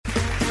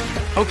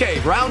Okay,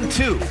 round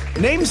two.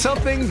 Name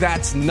something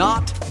that's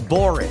not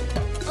boring.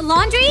 A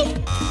laundry?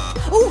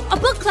 Ooh, a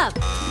book club.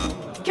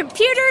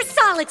 Computer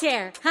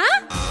solitaire,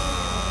 huh?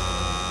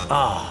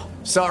 Ah,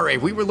 sorry,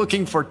 we were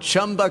looking for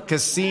Chumba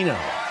Casino.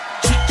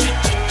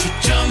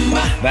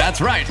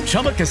 That's right,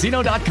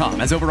 ChumbaCasino.com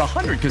has over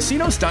 100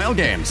 casino-style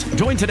games.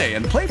 Join today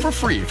and play for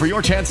free for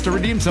your chance to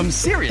redeem some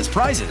serious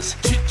prizes.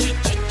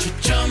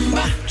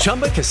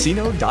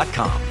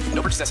 ChumbaCasino.com.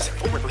 No purchase necessary.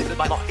 Void where prohibited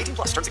by law. 18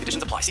 plus. Terms and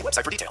conditions apply. See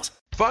website for details.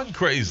 Fun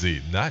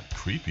crazy, not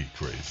creepy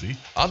crazy,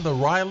 on the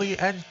Riley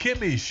and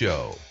Kimmy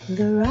Show.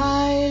 The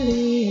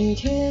Riley and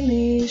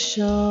Kimmy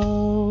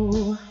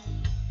Show.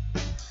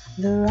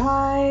 The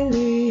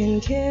Riley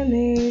and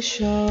Kimmy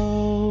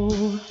Show.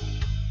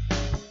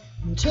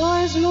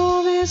 Toys,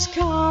 movies,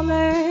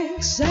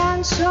 comics,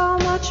 and so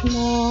much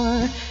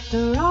more.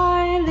 The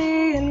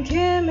Riley and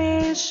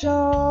Kimmy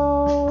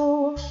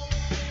Show.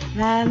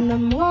 And the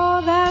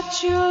more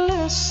that you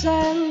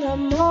listen, the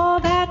more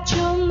that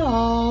you'll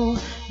know.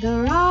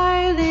 The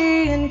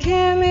Riley and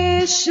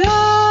Kimmy Show.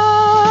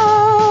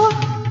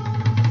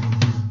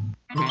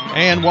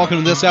 And welcome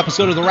to this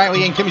episode of the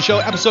Riley and Kimmy Show,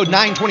 episode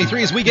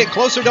 923, as we get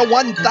closer to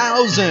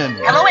 1,000.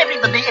 Hello,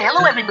 everybody.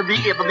 Hello, everybody.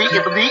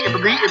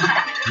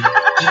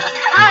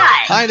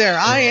 Hi. Hi there.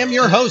 I am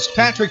your host,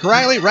 Patrick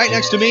Riley. Right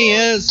next to me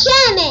is...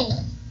 Kimmy.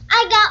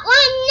 I got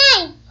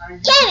one name.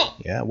 Kimmy.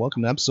 Yeah,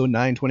 welcome to episode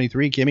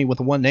 923. Kimmy with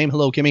the one name.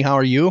 Hello, Kimmy. How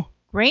are you?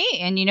 Great.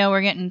 And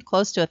we're getting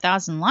close to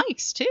 1,000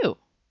 likes, too.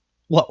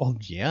 Well,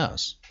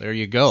 yes. There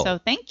you go. So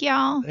thank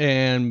y'all.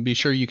 And be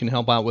sure you can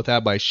help out with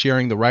that by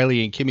sharing the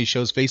Riley and Kimmy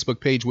Show's Facebook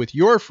page with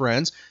your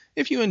friends.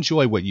 If you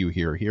enjoy what you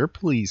hear here,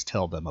 please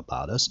tell them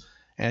about us.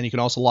 And you can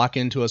also lock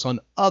into us on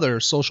other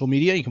social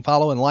media. You can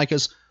follow and like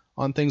us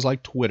on things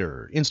like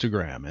Twitter,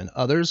 Instagram, and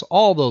others.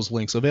 All those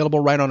links available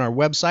right on our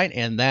website,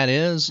 and that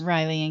is...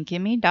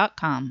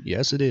 RileyandKimmy.com.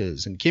 Yes, it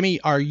is. And Kimmy,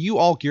 are you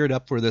all geared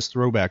up for this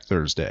Throwback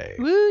Thursday?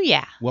 Woo,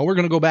 yeah. Well, we're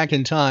going to go back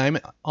in time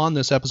on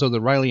this episode of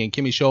the Riley and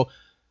Kimmy Show.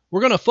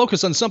 We're going to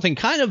focus on something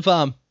kind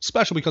of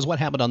special because what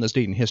happened on this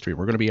date in history.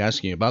 We're going to be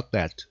asking you about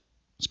that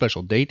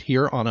special date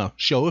here on a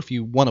show if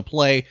you want to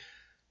play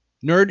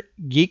Nerd,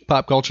 Geek,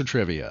 Pop Culture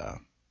Trivia.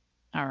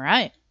 All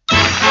right.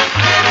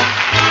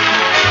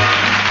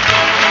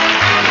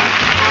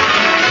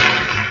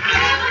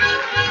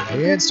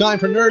 It's time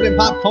for Nerd and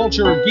Pop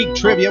Culture Geek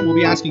Trivia. We'll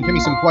be asking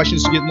Kimmy some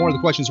questions. To get more of the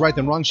questions right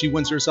than wrong, she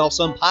wins herself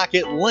some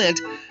pocket lint,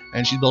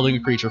 and she's building a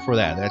creature for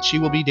that she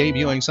will be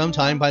debuting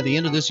sometime by the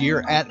end of this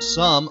year at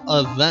some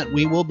event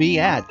we will be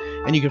at.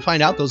 And you can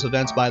find out those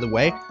events, by the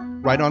way,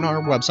 right on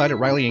our website at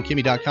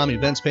RileyandKimmy.com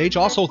events page,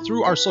 also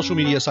through our social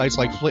media sites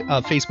like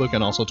Facebook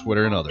and also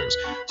Twitter and others.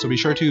 So be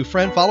sure to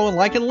friend, follow, and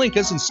like and link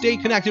us and stay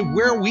connected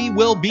where we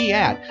will be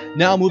at.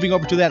 Now moving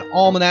over to that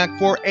almanac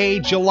for a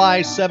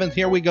July 7th.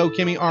 Here we go,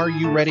 Kimmy. Are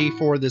you ready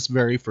for this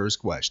very first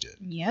question?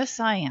 Yes,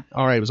 I am.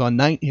 All right. It was in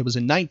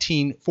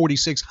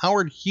 1946.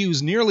 Howard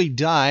Hughes nearly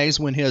dies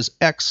when his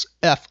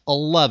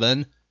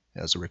XF-11,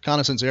 as a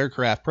reconnaissance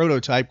aircraft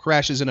prototype,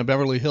 crashes in a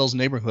Beverly Hills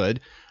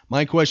neighborhood.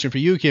 My question for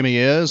you, Kimmy,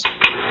 is...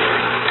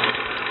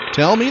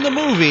 tell me the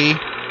movie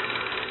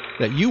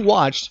that you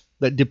watched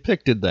that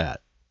depicted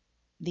that.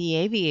 The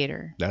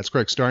Aviator. That's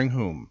correct. Starring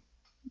whom?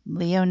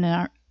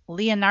 Leonardo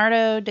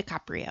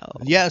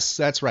DiCaprio. Yes,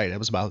 that's right. It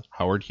was about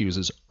Howard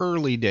Hughes'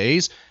 early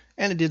days,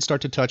 and it did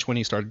start to touch when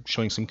he started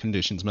showing some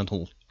conditions,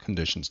 mental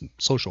conditions, and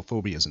social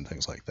phobias and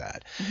things like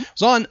that. Mm-hmm.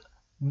 So on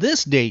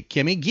this date,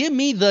 Kimmy, give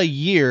me the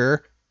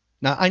year.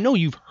 Now, I know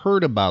you've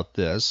heard about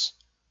this.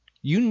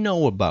 You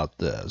know about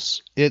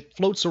this. It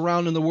floats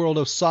around in the world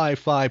of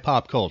sci-fi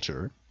pop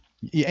culture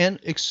and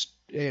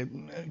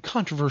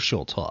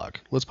controversial talk.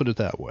 Let's put it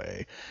that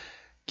way.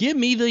 Give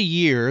me the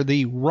year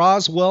the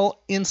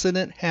Roswell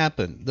incident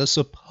happened, the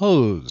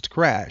supposed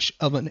crash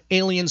of an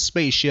alien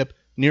spaceship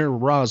near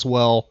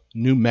Roswell,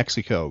 New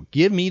Mexico.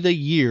 Give me the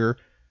year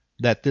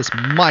that this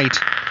might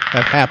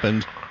have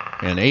happened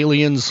and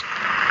aliens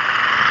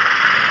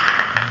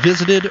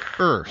visited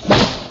Earth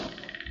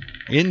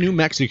in New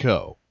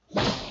Mexico.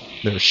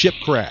 Their ship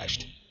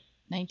crashed.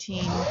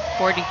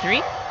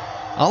 1943?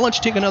 I'll let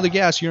you take another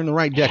guess. You're in the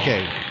right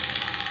decade.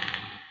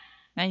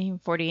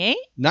 1948?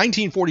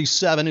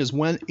 1947 is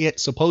when it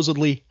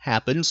supposedly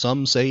happened.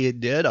 Some say it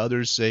did.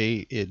 Others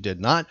say it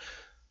did not.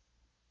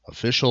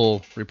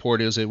 Official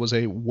report is it was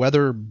a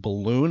weather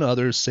balloon.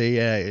 Others say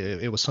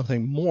it was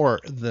something more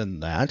than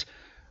that.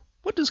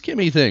 What does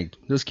Kimmy think?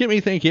 Does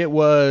Kimmy think it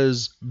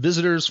was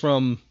visitors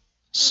from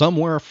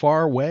somewhere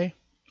far away?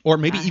 Or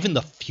maybe even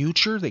the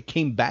future that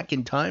came back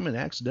in time and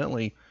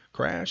accidentally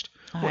crashed?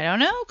 I don't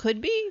know.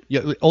 Could be.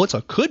 Yeah. Oh, it's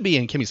a could be.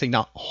 And Kimmy's saying,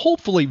 now,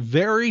 hopefully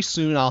very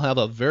soon I'll have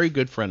a very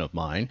good friend of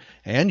mine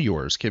and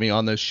yours, Kimmy,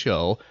 on this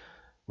show.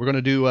 We're going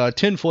to do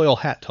tinfoil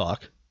hat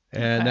talk.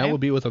 And that will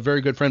be with a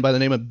very good friend by the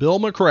name of Bill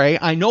McRae.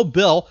 I know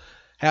Bill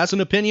has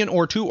an opinion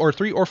or two or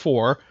three or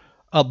four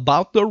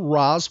about the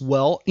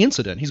Roswell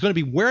incident. He's going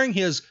to be wearing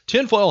his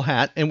tinfoil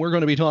hat, and we're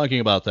going to be talking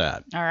about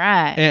that. All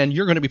right. And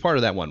you're going to be part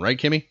of that one, right,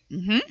 Kimmy?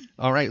 Mm-hmm.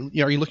 All right.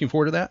 Are you looking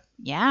forward to that?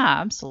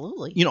 Yeah,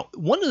 absolutely. You know,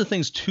 one of the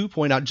things to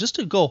point out, just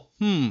to go,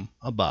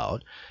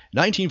 about,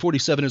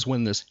 1947 is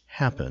when this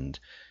happened.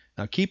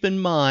 Now, keep in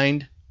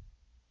mind,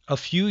 a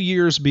few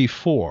years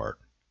before,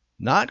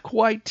 not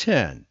quite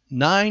 10,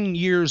 9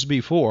 years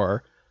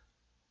before,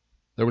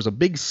 there was a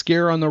big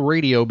scare on the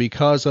radio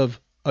because of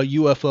a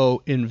UFO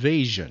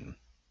invasion.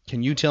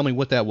 Can you tell me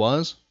what that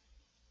was?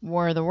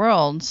 War of the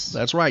Worlds.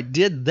 That's right.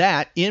 Did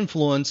that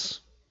influence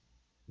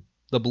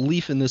the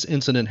belief in this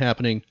incident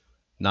happening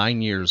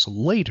 9 years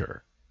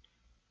later?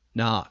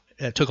 Now,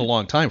 it took a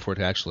long time for it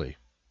to actually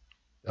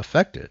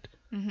affect it.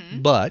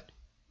 Mm-hmm. But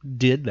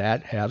did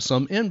that have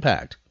some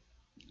impact?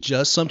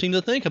 Just something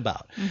to think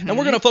about. Mm-hmm. And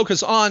we're going to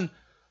focus on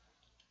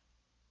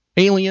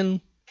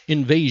alien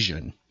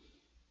invasion,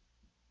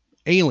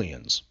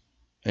 aliens,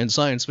 and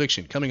science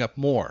fiction. Coming up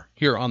more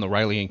here on the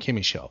Riley and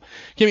Kimmy Show.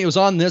 Kimmy, it was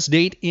on this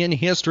date in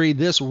history,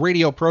 this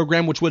radio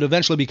program, which would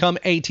eventually become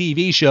a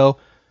TV show.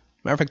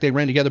 Matter of fact, they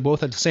ran together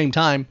both at the same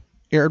time,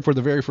 aired for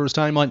the very first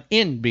time on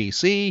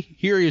NBC.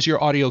 Here is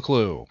your audio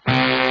clue.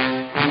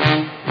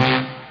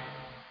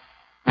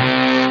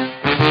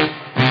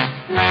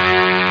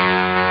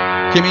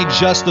 Kimmy,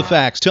 just the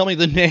facts. Tell me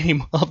the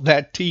name of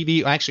that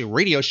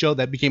radio show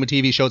that became a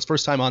TV show. Its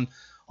first time on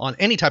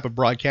any type of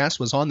broadcast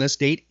was on this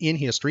date in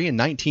history in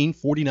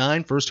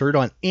 1949. First heard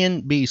on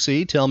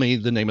NBC. Tell me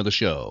the name of the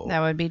show. That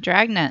would be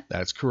Dragnet.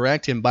 That's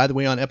correct. And by the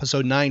way, on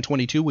episode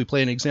 922, we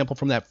play an example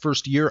from that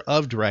first year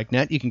of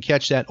Dragnet. You can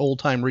catch that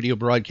old-time radio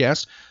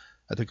broadcast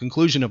at the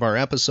conclusion of our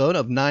episode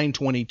of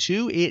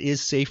 922. It is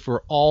safe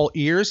for all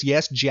ears.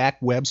 Yes, Jack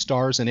Webb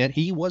stars in it.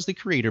 He was the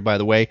creator, by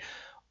the way,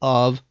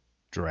 of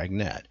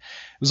Dragnet.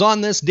 It was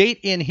on this date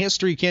in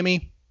history,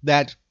 Kimmy,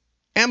 that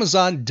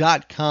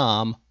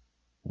Amazon.com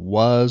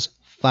was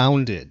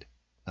founded.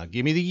 Now,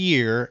 give me the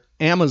year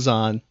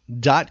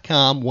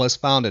Amazon.com was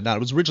founded. Now, it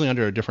was originally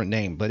under a different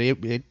name, but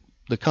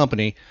the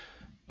company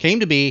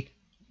came to be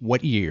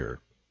what year?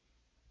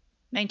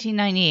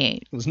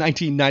 1998. It was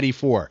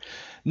 1994.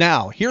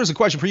 Now, here's a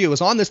question for you. It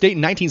was on this date in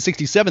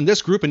 1967,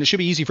 this group, and it should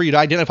be easy for you to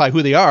identify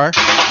who they are.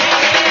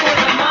 Hey, we're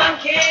the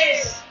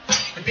monkeys.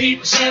 The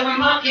people say we're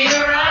monkeying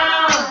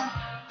around,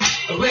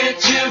 but we're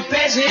too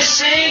busy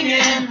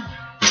singing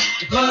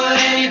to put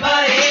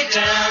anybody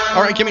down.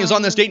 All right, Kimmy, it was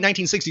on this date in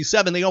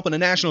 1967. They opened a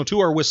national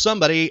tour with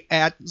somebody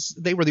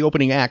they were the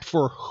opening act.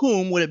 For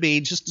whom would it be?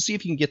 Just to see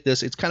if you can get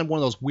this. It's kind of one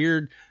of those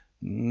weird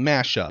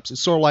mashups.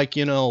 It's sort of like,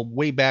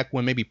 way back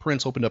when maybe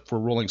Prince opened up for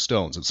Rolling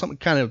Stones. It's something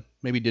kind of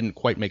maybe didn't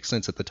quite make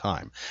sense at the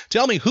time.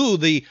 Tell me who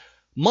the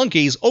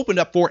Monkees opened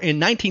up for in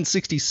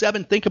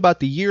 1967. Think about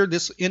the year.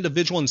 This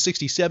individual in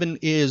 67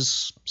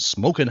 is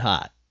smoking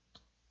hot.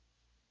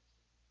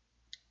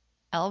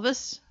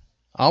 Elvis?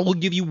 I will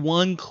give you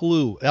one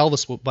clue.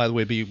 Elvis will, by the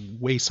way, be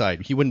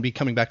wayside. He wouldn't be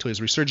coming back to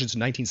his resurgence in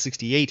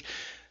 1968.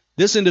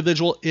 This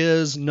individual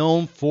is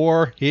known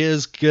for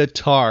his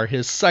guitar,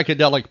 his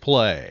psychedelic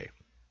play.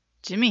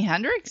 Jimi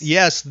Hendrix?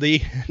 Yes, the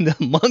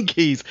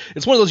Monkees.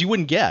 It's one of those you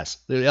wouldn't guess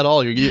at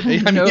all.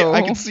 No.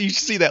 I can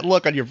see that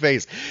look on your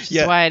face.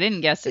 That's why I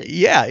didn't guess it.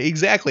 Yeah,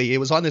 exactly. It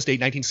was on this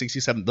date,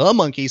 1967. The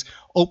Monkees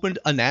opened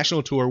a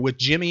national tour with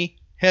Jimi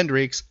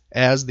Hendrix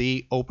as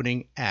the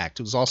opening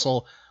act. It was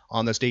also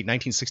on this date,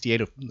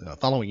 1968,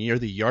 following year,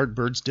 the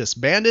Yardbirds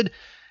disbanded.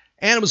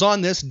 And it was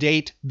on this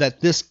date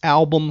that this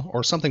album,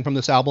 or something from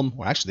this album,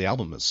 well, actually the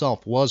album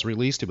itself was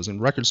released. It was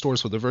in record stores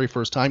for the very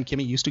first time.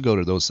 Kimmy used to go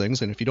to those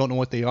things, and if you don't know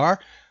what they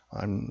are,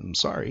 I'm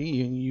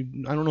sorry.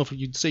 I don't know if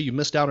you'd say you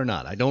missed out or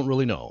not. I don't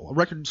really know.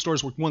 Record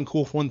stores were one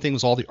thing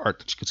was all the art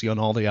that you could see on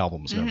all the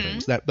albums and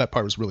everything. So that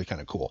part was really kind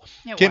of cool.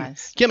 It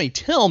was. Kimmy,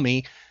 tell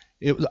me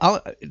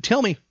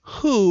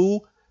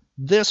who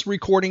this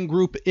recording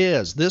group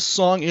is. This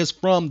song is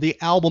from the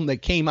album that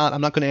came out.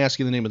 I'm not going to ask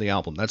you the name of the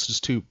album. That's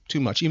just too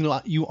much. Even though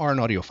you are an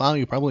audiophile,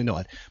 you probably know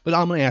it. But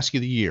I'm going to ask you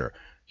the year.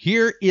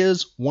 Here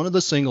is one of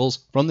the singles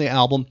from the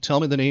album. Tell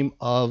me the name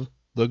of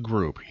the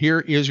group. Here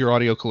is your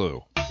audio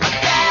clue.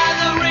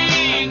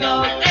 Gathering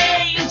of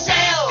angels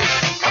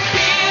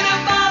appeared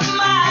above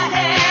my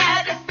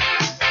head.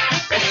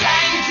 They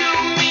sang to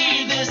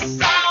me this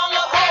song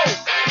of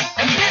hope,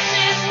 and this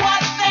is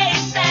what they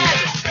said.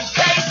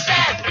 They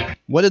said,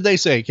 what did they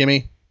say,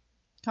 Kimmy?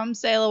 Come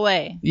Sail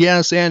Away.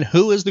 Yes, and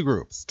who is the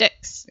group?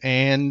 Styx.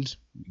 And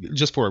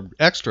just for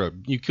extra,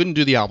 you couldn't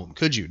do the album,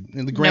 could you?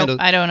 In the Nope,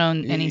 I don't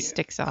own any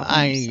Styx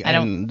albums. I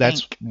don't.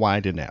 That's why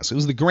I didn't ask. It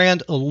was The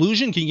Grand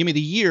Illusion. Can you give me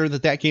the year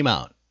that came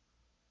out?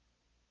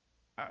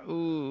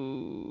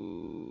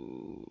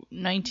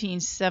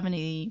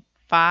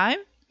 1975?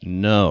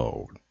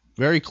 No.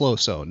 Very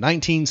close, though.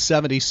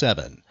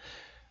 1977. It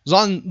was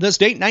on this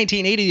date,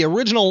 1980, the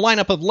original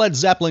lineup of Led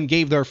Zeppelin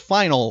gave their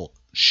final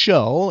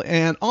show,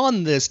 and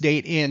on this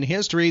date in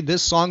history,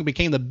 this song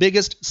became the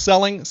biggest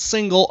selling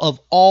single of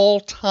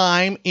all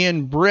time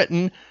in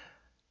Britain.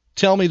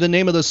 Tell me the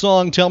name of the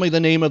song, tell me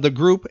the name of the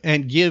group,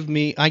 and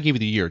I gave you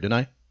the year, didn't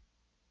I?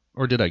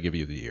 Or did I give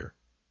you the year?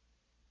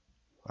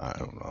 I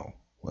don't know.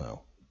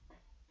 Well,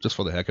 just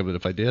for the heck of it,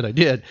 if I did, I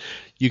did.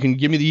 You can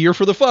give me the year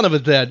for the fun of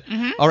it then.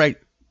 Mhm. All right.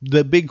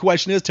 The big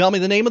question is, tell me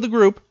the name of the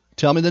group.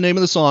 Tell me the name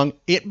of the song.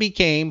 It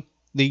became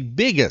the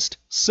biggest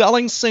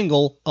selling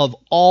single of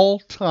all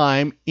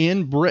time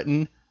in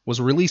Britain. Was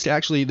released,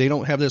 actually, they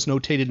don't have this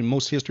notated in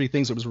most history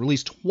things. It was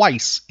released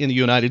twice in the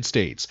United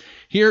States.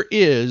 Here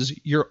is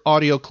your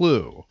audio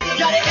clue.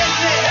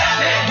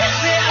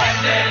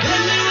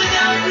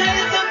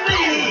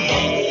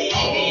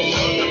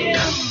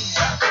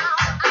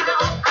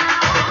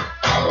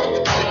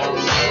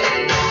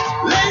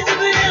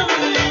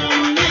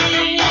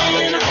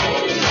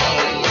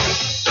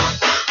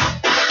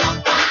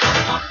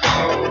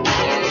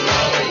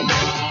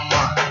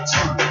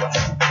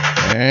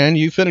 And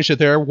you finish it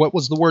there. What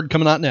was the word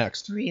coming out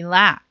next?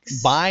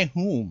 Relax. By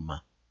whom?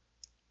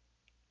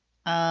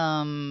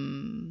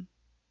 Oh,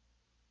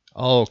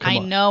 come I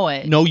on. know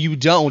it. No, you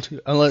don't.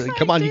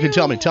 Come on, I you can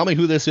tell me. do. Tell me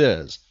who this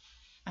is.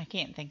 I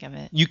can't think of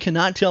it. You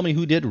cannot tell me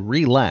who did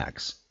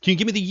Relax. Can you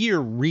give me the year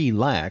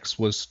Relax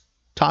was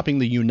topping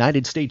the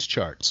United States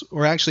charts?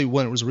 Or actually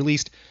when it was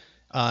released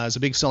as a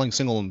big selling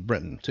single in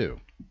Britain, too.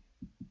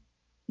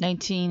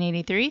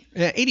 1983?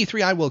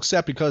 83 I will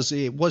accept because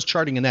it was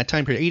charting in that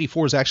time period.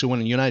 84 is actually when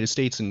in the United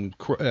States and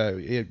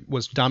it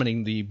was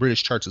dominating the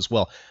British charts as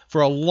well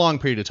for a long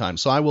period of time.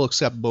 So I will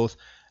accept both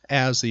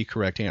as the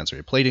correct answer.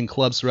 It played in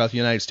clubs throughout the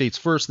United States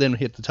first, then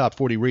hit the top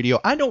 40 radio.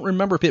 I don't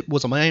remember if it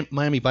was a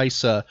Miami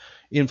Vice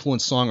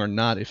influenced song or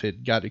not, if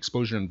it got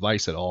exposure in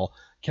Vice at all.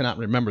 Cannot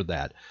remember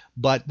that.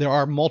 But there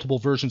are multiple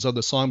versions of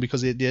the song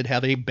because it did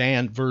have a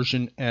band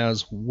version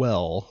as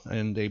well,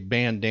 and a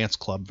band dance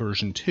club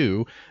version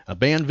too, a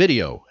band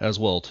video as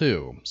well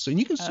too. So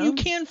you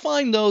can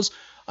find those,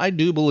 I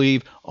do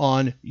believe,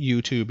 on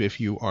YouTube if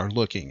you are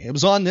looking. It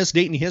was on this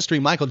date in history.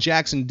 Michael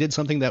Jackson did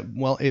something that,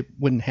 well, it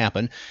wouldn't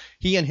happen.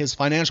 He and his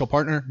financial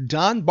partner,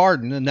 Don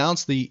Barden,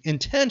 announced the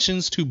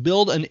intentions to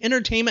build an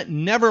entertainment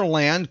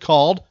neverland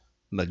called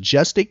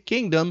Majestic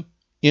Kingdom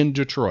in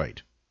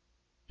Detroit.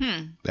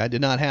 That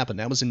did not happen.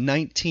 That was in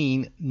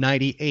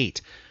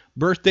 1998.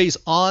 Birthdays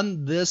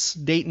on this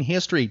date in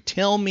history.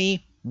 Tell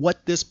me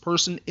what this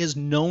person is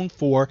known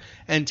for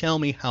and tell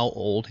me how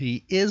old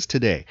he is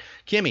today.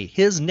 Kimmy,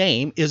 his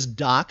name is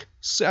Doc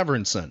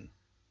Severinsen.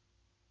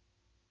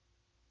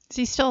 Is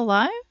he still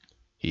alive?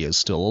 He is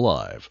still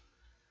alive.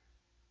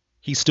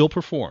 He still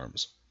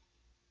performs.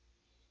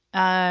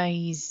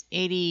 He's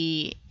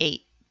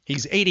 88.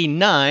 He's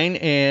 89,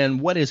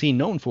 and what is he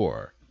known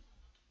for?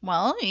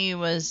 Well, he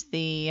was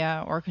the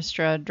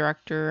orchestra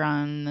director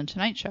on The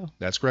Tonight Show.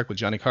 That's correct, with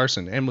Johnny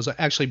Carson, and was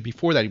actually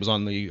before that he was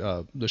on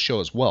the show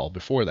as well.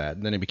 Before that,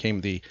 and then he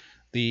became the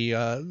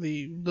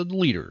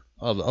leader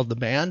of the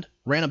band.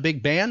 Ran a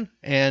big band,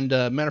 and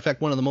matter of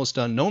fact, one of the most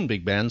known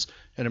big bands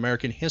in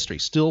American history.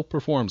 Still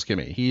performs,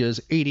 Kimmy. He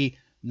is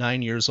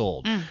 89 years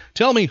old.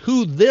 Tell me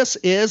who this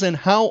is and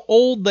how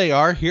old they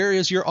are. Here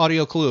is your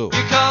audio clue.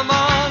 You come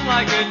on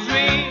like a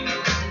dream,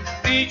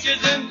 peaches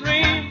and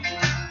cream.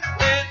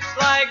 It's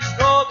like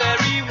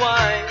strawberry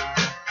wine.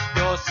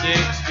 You're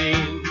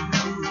 16,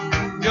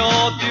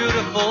 you're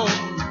beautiful,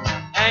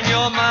 and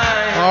you're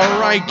mine. All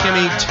right,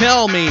 Kimmy,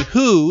 tell me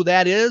who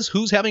that is.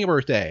 Who's having a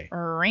birthday?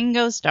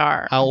 Ringo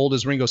Starr. How old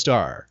is Ringo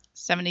Starr?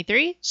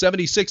 73?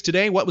 76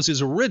 today. What was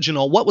his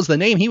original? What was the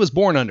name he was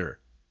born under?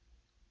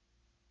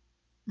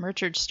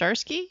 Richard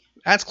Starsky?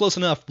 That's close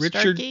enough.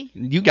 Richard, Starkey?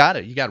 you got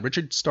it. You got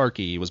Richard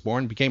Starkey. He was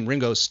born, became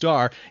Ringo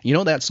Starr. You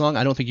know that song?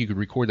 I don't think you could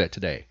record that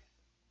today.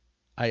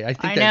 I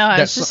think I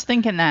was just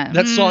thinking that.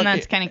 That song,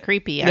 that's kind of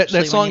creepy, actually.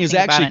 That song when you is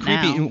think about actually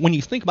it creepy now. when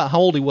you think about how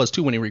old he was,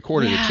 too, when he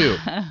recorded it, too.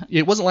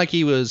 It wasn't like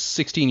he was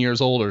 16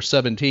 years old or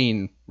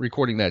 17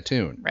 recording that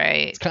tune.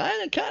 Right. It's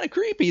kind of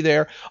creepy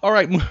there. All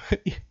right.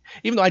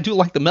 Even though I do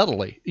like the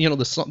melody,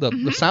 the sound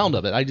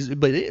of it,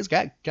 but it has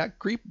got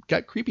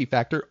creepy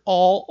factor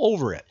all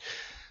over it.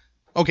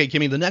 Okay,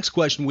 Kimmy, the next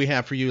question we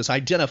have for you is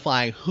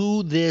identify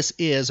who this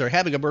is or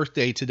having a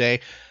birthday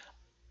today.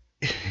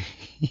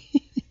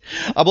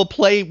 I will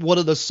play one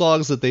of the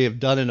songs that they have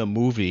done in a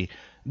movie.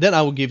 Then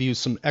I will give you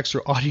some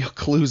extra audio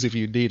clues if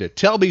you need it.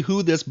 Tell me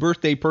who this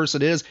birthday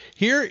person is.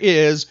 Here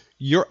is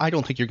your... I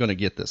don't think you're going to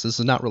get this. This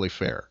is not really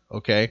fair,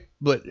 okay?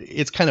 But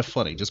it's kind of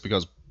funny just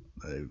because...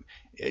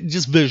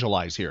 just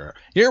visualize here.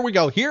 Here we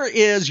go. Here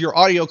is your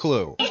audio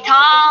clue. He's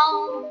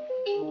tall,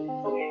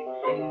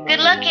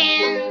 good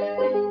looking,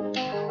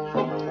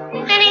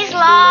 and he's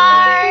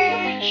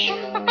large.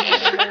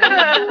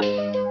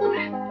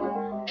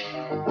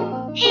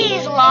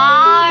 He's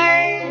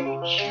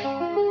large.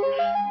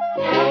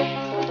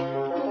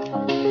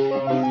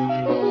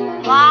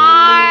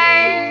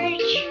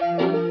 Large.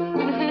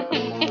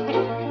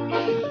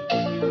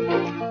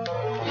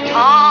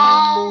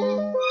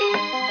 Tall.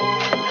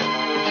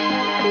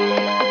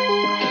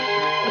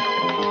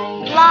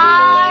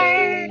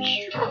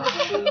 Large.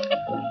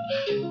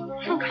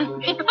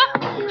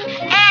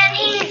 And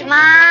he's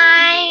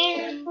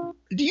mine.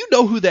 Do you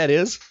know who that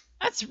is?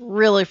 That's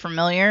really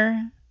familiar,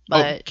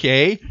 but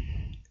Okay.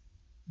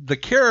 the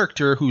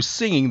character who's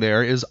singing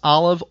there is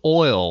Olive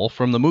Oil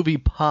from the movie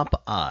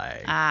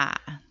Popeye. Ah.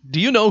 Do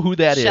you know who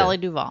that is? Shelley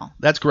Duvall.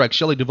 That's correct.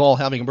 Shelley Duvall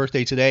having a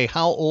birthday today.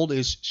 How old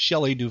is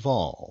Shelley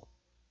Duvall?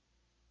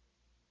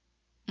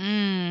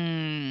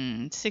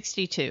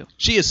 62.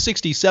 She is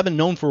 67,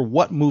 known for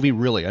what movie,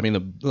 really? I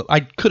mean, I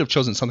could have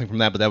chosen something from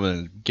that, but that would have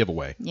been a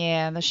giveaway.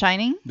 Yeah, The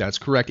Shining. That's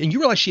correct. And you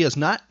realize she has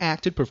not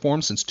acted,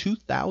 performed since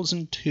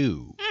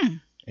 2002.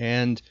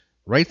 And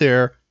right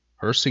there,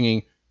 her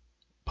singing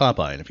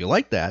Popeye. And if you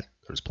like that,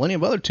 there's plenty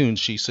of other tunes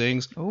she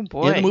sings in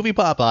the movie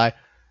Popeye.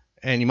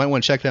 And you might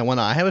want to check that one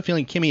out. I have a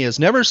feeling Kimmy has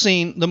never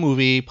seen the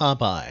movie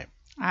Popeye.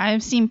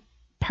 I've seen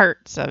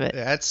parts of it.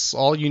 That's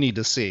all you need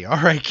to see. All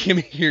right,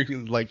 Kimmy, here,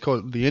 like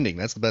the ending.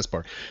 That's the best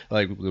part.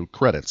 Like the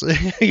credits.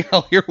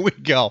 Here we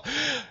go.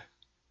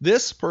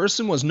 This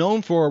person was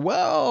known for,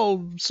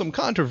 well, some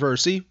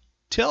controversy.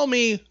 Tell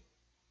me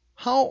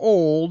how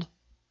old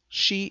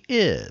she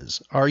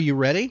is. Are you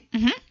ready?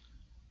 Mm-hmm.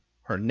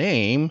 Her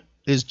name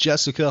is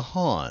Jessica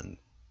Hahn.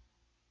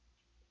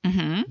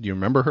 Mm-hmm. Do you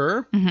remember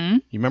her? Mm-hmm.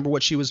 You remember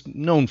what she was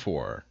known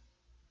for?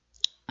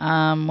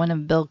 One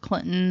of Bill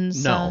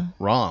Clinton's... No,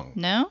 wrong.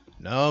 No?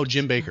 No,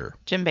 Jim Baker.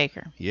 Jim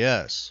Baker.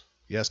 Yes.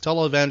 Yes,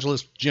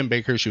 televangelist Jim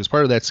Baker. She was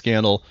part of that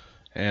scandal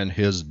and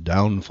his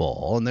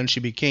downfall. And then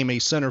she became a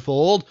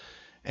centerfold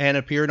and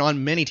appeared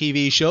on many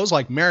TV shows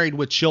like Married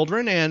with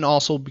Children, and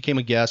also became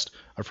a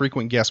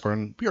frequent guest for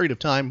a period of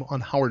time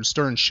on Howard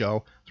Stern's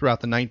show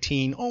throughout the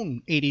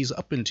 1980s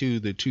up into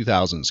the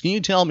 2000s. Can you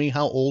tell me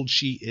how old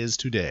she is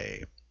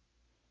today?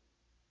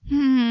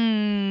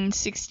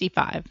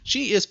 65.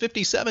 She is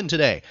 57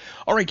 today.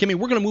 All right, Kimmy,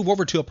 we're going to move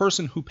over to a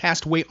person who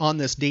passed away on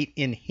this date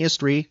in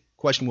history.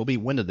 Question will be,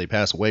 when did they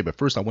pass away? But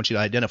first, I want you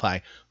to identify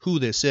who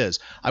this is.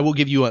 I will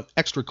give you an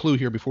extra clue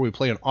here before we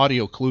play an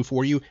audio clue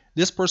for you.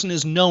 This person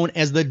is known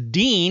as the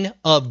Dean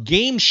of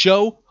Game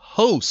Show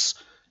Hosts.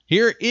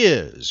 Here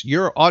is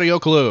your audio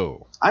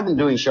clue. I've been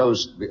doing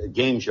shows,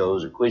 game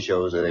shows or quiz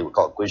shows, or they were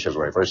called quiz shows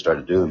when I first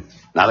started doing them.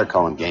 Now they're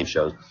calling them game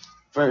shows.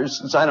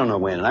 Since I don't know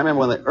when. And I remember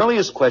one of the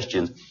earliest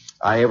questions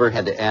I ever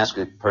had to ask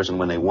a person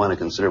when they won a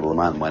considerable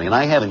amount of money, and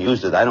I haven't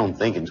used it, I don't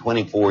think, in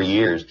 24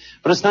 years.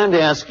 But it's time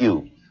to ask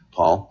you,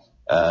 Paul,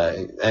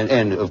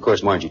 and of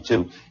course Margie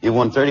too. You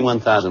won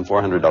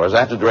 $31,400. I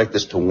have to direct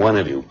this to one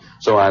of you,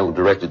 so I will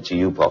direct it to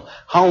you, Paul.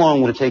 How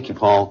long would it take you,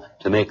 Paul,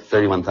 to make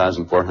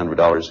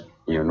 $31,400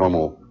 in your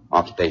normal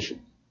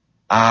occupation?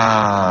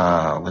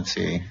 Let's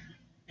see.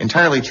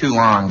 Entirely too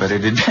long, but it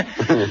did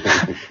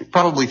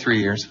probably 3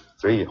 years.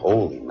 3?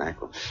 Holy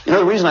mackerel. You know,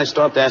 the reason I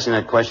stopped asking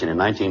that question in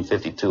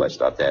 1952, I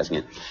stopped asking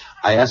it.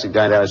 I asked a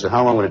guy that, I said,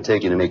 how long would it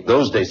take you to make,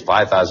 those days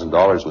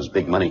 $5,000 was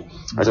big money.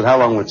 I said, how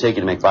long would it take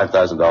you to make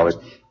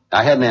 $5,000?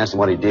 I hadn't asked him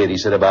what he did. He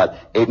said, about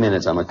 8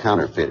 minutes, I'm a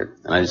counterfeiter.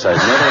 And I decided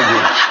never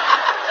again.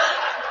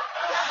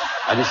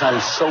 I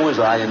decided so was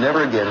I, and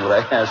never again would I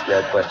ask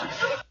that question.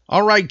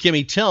 All right,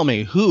 Kimmy, tell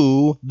me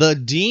who the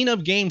Dean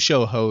of Game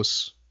Show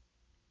Hosts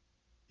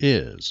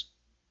is.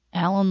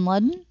 Alan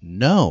Ludden?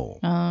 No.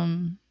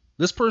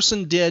 This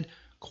person did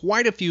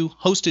quite a few,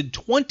 hosted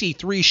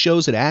 23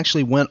 shows that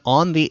actually went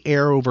on the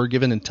air over a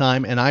given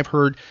time, and I've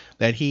heard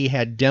that he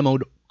had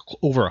demoed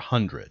over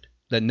 100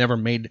 that never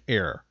made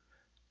air.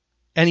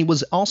 And he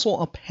was also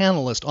a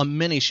panelist on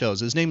many shows.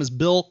 His name is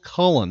Bill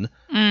Cullen.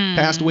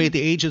 Passed away at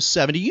the age of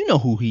 70. You know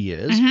who he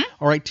is. Mm-hmm.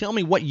 All right, tell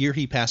me what year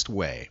he passed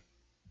away.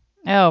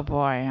 Oh,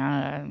 boy.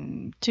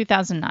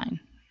 2009.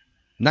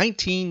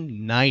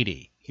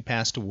 1990. He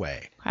passed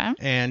away. Okay.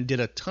 And did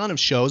a ton of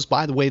shows.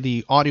 By the way,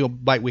 the audio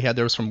bite we had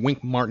there was from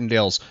Wink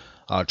Martindale's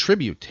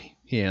tribute to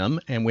him.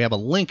 And we have a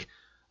link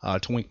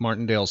to Wink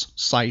Martindale's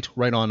site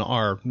right on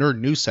our Nerd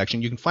News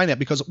section. You can find that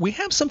because we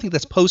have something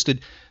that's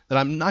posted that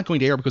I'm not going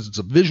to air because it's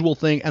a visual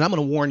thing, and I'm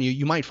going to warn you,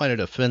 you might find it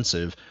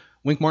offensive.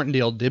 Wink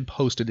Martindale did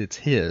post it, it's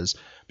his,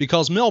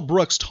 because Mel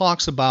Brooks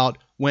talks about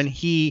when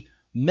he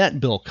met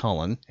Bill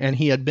Cullen, and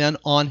he had been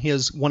on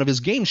one of his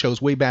game shows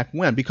way back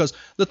when, because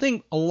the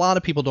thing a lot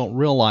of people don't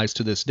realize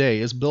to this day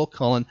is Bill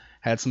Cullen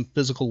had some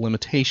physical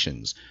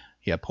limitations.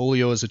 He had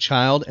polio as a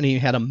child, and he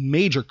had a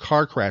major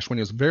car crash when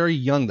he was very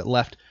young that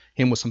left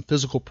him with some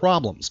physical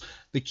problems.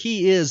 The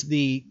key is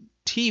the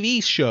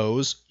TV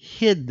shows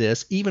hid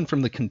this even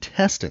from the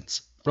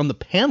contestants, from the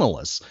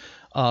panelists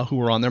who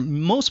were on there.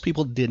 Most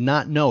people did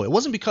not know. It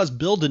wasn't because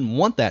Bill didn't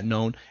want that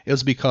known. It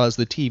was because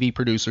the TV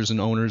producers and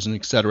owners and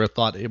etc.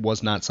 thought it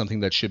was not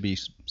something that should be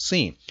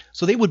seen.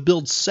 So they would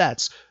build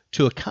sets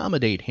to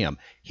accommodate him.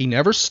 He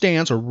never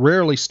stands, or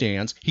rarely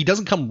stands. He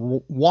doesn't come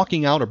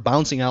walking out or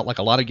bouncing out like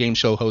a lot of game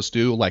show hosts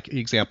do, like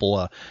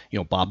example,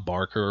 Bob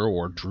Barker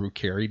or Drew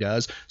Carey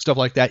does, stuff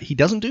like that. He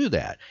doesn't do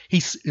that.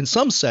 He's in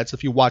some sets,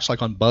 if you watch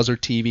like on Buzzer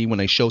TV when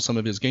they show some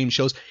of his game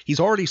shows, he's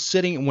already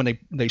sitting, and when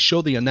they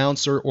show the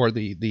announcer or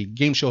the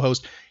game show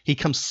host, he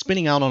comes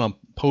spinning out on a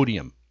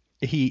podium.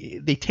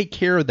 They take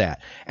care of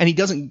that, and he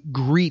doesn't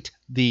greet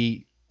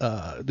the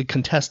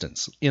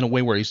contestants in a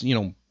way where he's,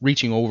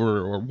 reaching over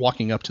or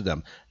walking up to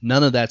them.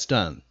 None of that's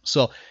done.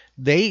 So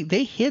they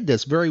hid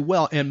this very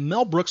well. And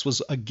Mel Brooks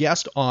was a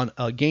guest on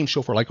a game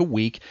show for like a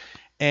week.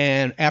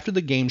 And after the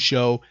game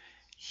show,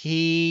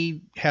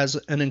 he has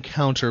an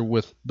encounter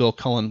with Bill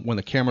Cullen when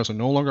the cameras are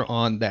no longer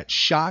on that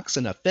shocks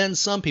and offends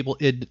some people.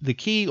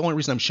 The only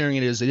reason I'm sharing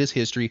it is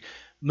history.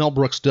 Mel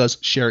Brooks does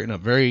share it in a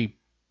very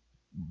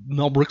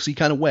Mel Brooksy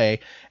kind of way,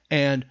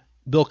 and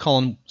Bill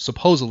Cullen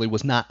supposedly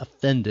was not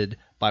offended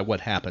by what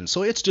happened.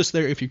 So it's just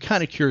there if you're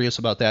kind of curious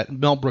about that.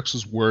 Mel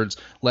Brooks' words,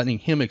 letting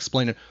him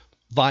explain it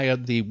via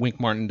the Wink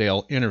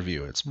Martindale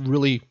interview. It's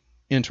really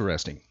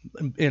interesting.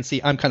 And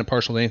see, I'm kind of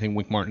partial to anything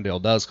Wink Martindale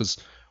does because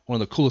one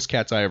of the coolest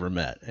cats I ever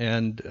met.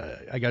 And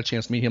I got a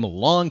chance to meet him a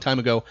long time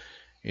ago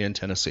in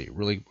Tennessee.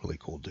 Really, really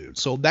cool dude.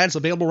 So that's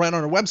available right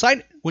on our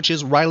website, which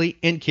is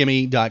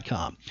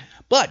RileyandKimmy.com.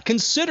 But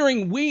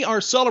considering we are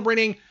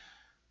celebrating,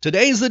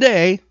 today's the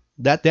day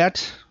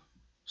that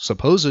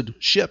supposed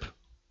ship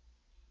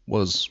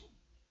was,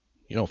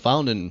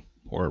 found in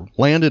or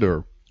landed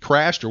or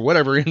crashed or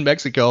whatever in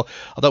Mexico,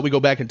 I thought we'd go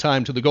back in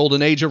time to the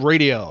golden age of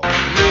radio.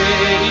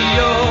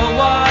 Radio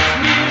was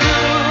new.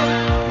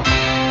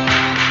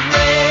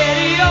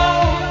 Radio,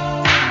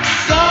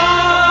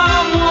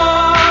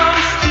 someone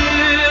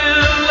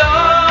still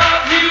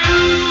loves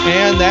you.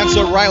 And that's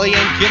a Riley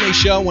and Kimmy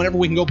Show. Whenever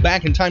we can go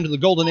back in time to the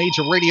golden age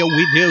of radio,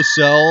 we do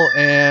so.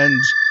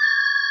 And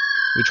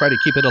we try to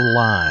keep it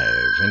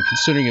alive. And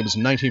considering it was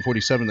in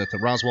 1947 that the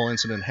Roswell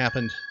incident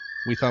happened,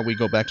 we thought we'd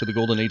go back to the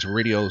golden age of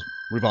radio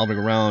revolving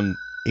around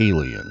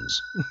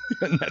aliens.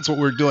 And that's what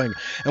we're doing.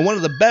 And one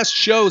of the best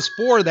shows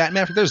for that,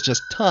 matter of fact, there's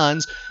just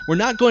tons. We're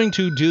not going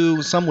to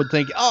do, some would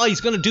think,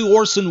 he's going to do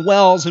Orson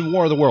Welles in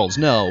War of the Worlds.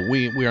 No,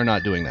 we are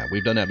not doing that.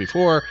 We've done that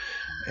before.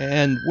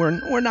 And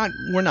we're not.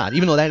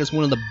 Even though that is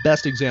one of the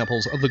best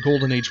examples of the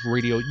golden age of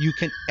radio you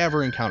can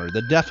ever encounter.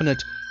 The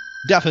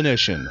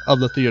definition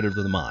of the theater of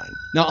the mind.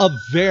 Now, a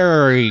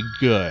very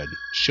good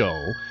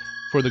show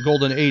for the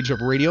golden age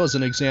of radio as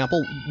an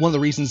example. One of the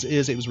reasons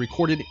is it was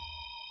recorded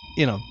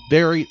in a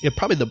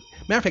probably the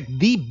matter of fact,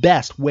 the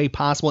best way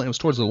possible. And it was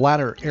towards the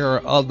latter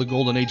era of the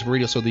golden age of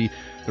radio. So the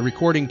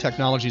recording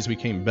technologies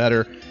became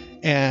better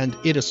and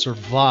it has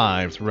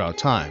survived throughout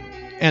time.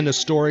 And the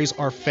stories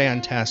are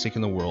fantastic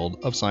in the world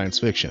of science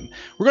fiction.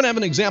 We're going to have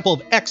an example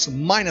of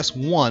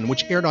X-1,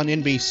 which aired on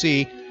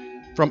NBC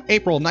from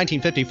April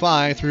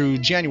 1955 through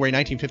January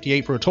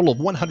 1958 for a total of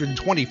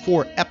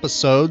 124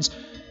 episodes.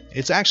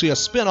 It's actually a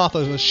spin-off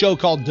of a show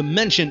called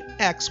Dimension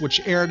X,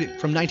 which aired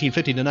from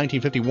 1950 to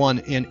 1951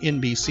 in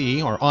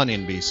NBC, or on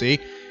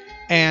NBC,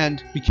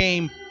 and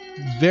became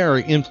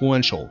very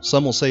influential.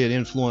 Some will say it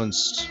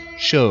influenced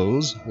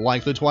shows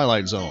like The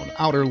Twilight Zone,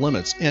 Outer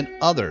Limits, and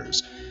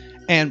others.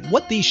 And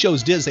what these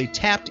shows did is they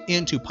tapped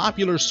into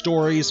popular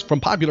stories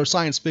from popular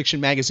science fiction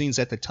magazines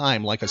at the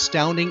time, like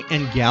Astounding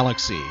and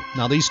Galaxy.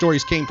 Now, these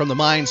stories came from the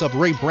minds of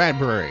Ray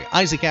Bradbury,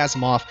 Isaac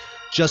Asimov,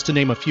 just to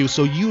name a few,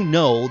 so you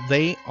know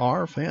they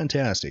are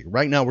fantastic.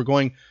 Right now, we're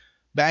going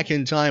back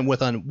in time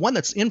with one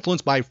that's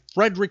influenced by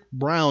Frederick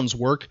Brown's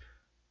work.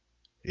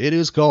 It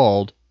is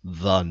called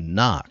The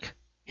Knock.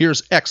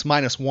 Here's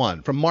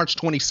X-1 from March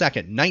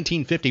 22nd,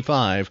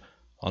 1955,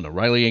 on the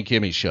Riley and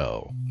Kimmy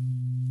Show.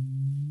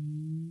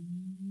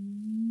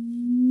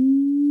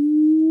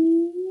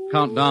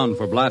 Countdown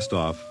for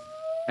blastoff.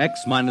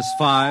 X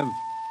 -5,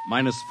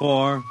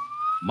 -4,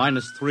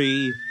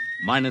 -3,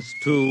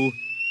 -2,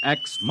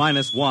 X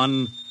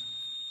 -1.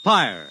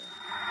 Fire!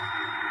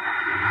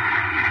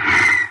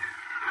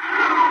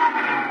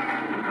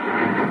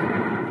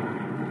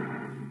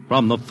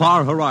 From the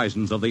far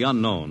horizons of the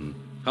unknown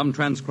come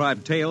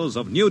transcribed tales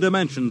of new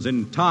dimensions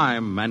in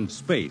time and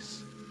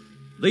space.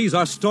 These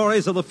are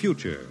stories of the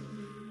future,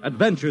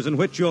 adventures in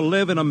which you'll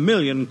live in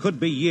 1,000,000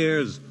 could-be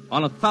years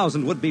on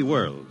 1,000 would-be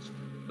worlds.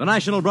 The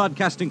National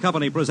Broadcasting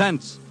Company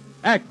presents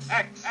X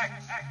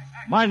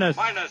 -1.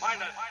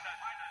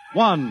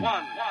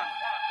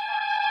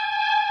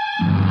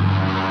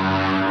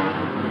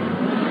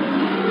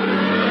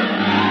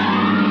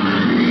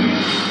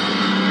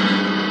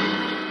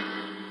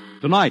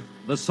 Tonight,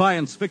 the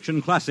science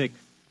fiction classic,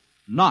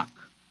 Knock,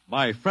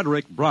 by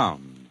Frederick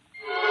Brown.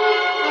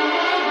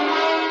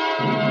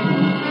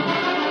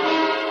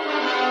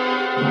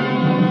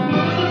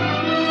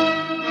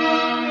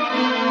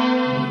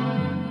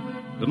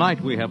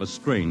 Tonight we have a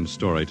strange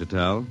story to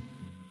tell.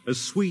 A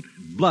sweet,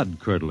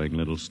 blood-curdling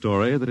little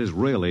story that is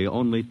really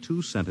only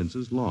 2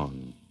 sentences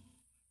long.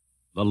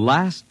 The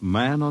last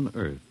man on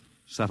earth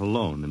sat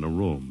alone in a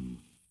room.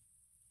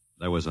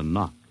 There was a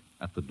knock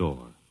at the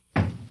door.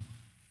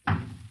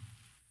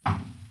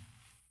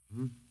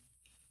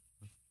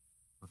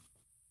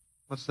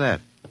 What's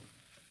that?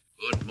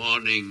 Good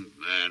morning,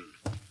 man.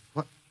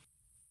 What?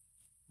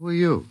 Who are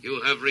you?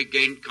 You have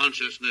regained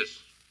consciousness.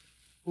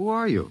 Who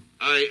are you?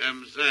 I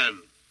am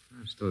Zan.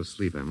 I'm still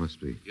asleep, I must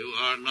be. You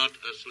are not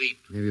asleep.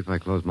 Maybe if I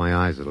close my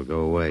eyes, it'll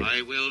go away.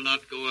 I will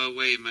not go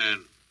away,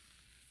 man.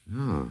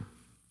 Oh,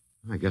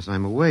 I guess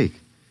I'm awake.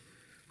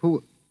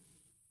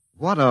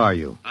 What are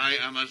you? I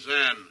am a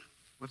Zan.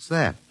 What's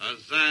that? A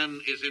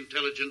Zan is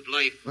intelligent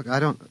life. Look,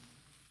 I don't...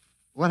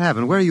 What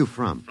happened? Where are you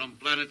from? From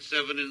Planet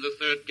 7 in the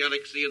 3rd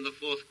galaxy in the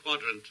 4th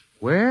quadrant.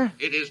 Where?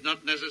 It is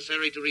not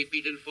necessary to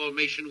repeat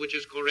information which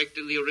is correct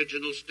in the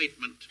original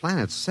statement.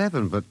 Planet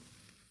 7, but...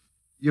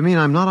 You mean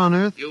I'm not on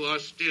Earth? You are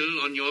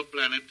still on your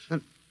planet.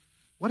 Then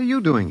what are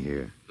you doing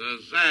here? The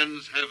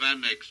Zans have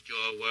annexed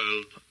your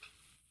world.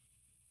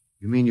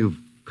 You mean you've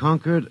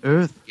conquered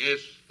Earth?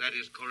 Yes, that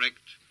is correct.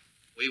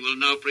 We will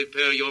now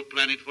prepare your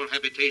planet for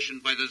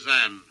habitation by the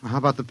Zan. How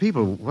about the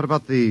people? What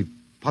about the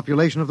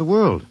population of the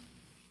world?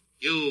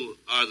 You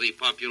are the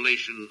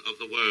population of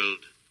the world.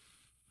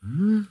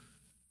 Huh?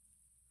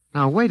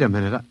 Now, wait a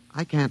minute.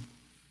 I can't...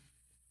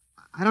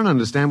 I don't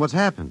understand what's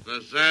happened.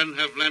 The Zan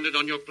have landed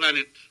on your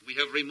planet. We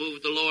have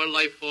removed the lower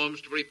life forms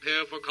to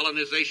prepare for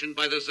colonization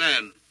by the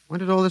Zan. When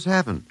did all this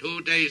happen?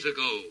 2 days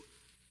ago.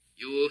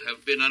 You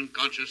have been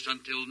unconscious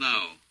until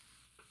now.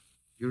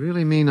 You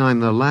really mean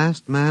I'm the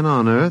last man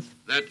on Earth?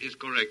 That is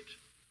correct.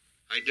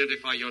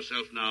 Identify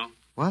yourself now.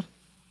 What?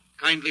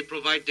 Kindly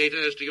provide data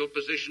as to your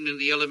position in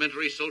the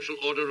elementary social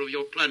order of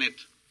your planet.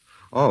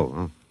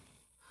 Oh.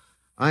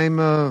 I'm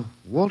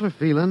Walter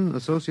Phelan,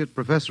 Associate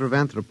Professor of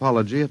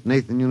Anthropology at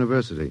Nathan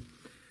University.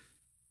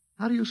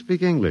 How do you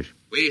speak English?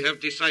 We have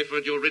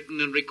deciphered your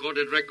written and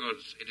recorded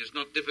records. It is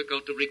not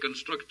difficult to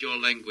reconstruct your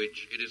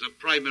language. It is a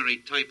primary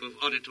type of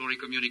auditory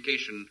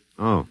communication.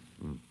 Oh.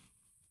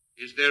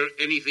 Is there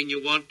anything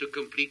you want to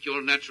complete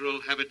your natural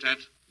habitat?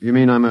 You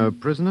mean I'm a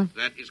prisoner?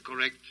 That is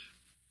correct.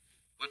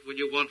 What will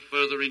you want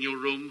further in your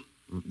room?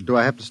 Do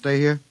I have to stay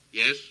here?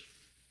 Yes.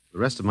 The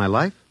rest of my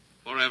life?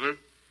 Forever.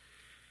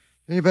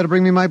 You better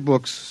bring me my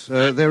books.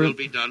 That will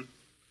be done.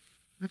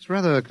 That's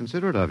rather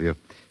considerate of you.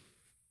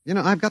 You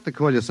know, I've got to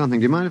call you something.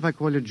 Do you mind if I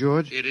call you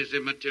George? It is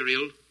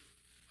immaterial.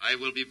 I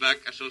will be back,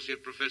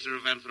 Associate Professor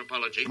of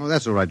Anthropology. Oh,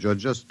 that's all right, George.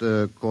 Just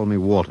call me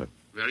Walter.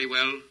 Very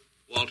well,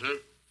 Walter.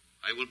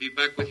 I will be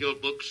back with your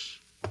books.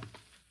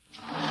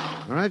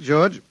 All right,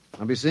 George.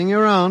 I'll be seeing you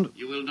around.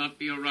 You will not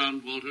be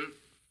around, Walter.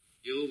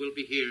 You will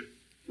be here.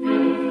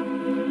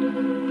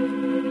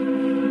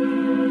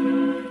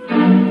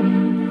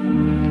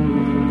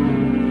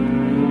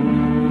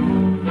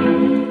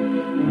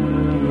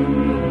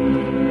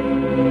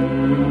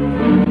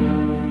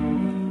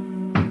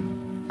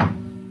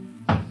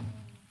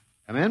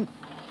 Come in.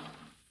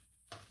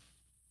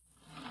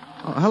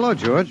 Oh, hello,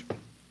 George.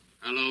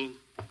 Hello,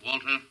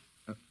 Walter.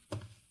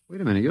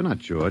 Wait a minute. You're not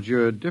George.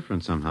 You're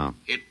different somehow.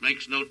 It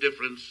makes no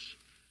difference.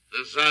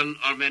 The Zan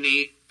are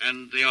many,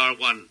 and they are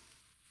one.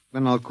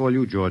 Then I'll call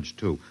you George,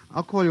 too.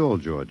 I'll call you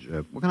old George.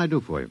 What can I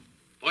do for you?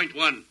 Point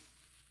 1.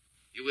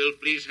 You will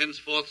please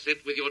henceforth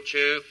sit with your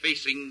chair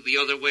facing the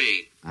other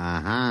way.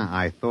 Uh-huh.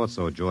 I thought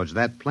so, George.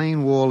 That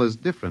plain wall is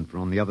different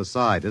from the other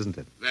side, isn't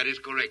it? That is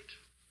correct.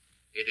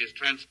 It is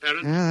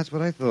transparent. Yeah, that's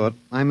what I thought.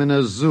 I'm in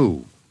a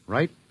zoo,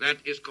 right? That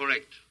is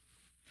correct.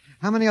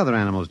 How many other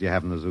animals do you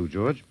have in the zoo,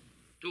 George?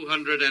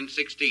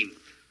 216.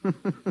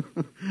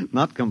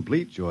 Not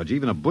complete, George.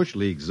 Even a Bush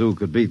League zoo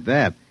could beat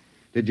that.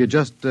 Did you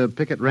just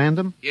pick at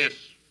random? Yes.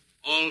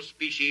 All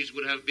species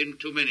would have been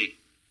too many.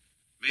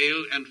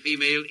 Male and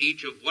female,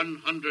 each of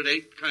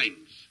 108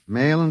 kinds.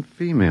 Male and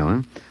female,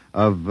 huh?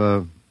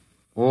 Of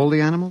all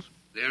the animals?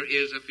 There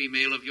is a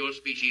female of your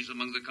species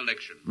among the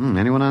collection.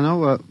 Anyone I know?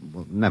 Well,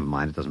 never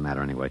mind. It doesn't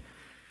matter anyway.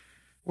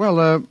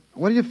 Well,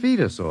 what do you feed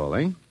us all,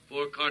 eh?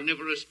 For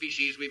carnivorous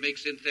species, we make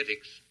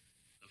synthetics.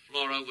 The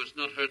flora was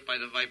not hurt by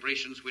the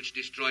vibrations which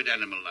destroyed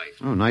animal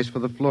life. Oh, nice for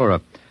the flora.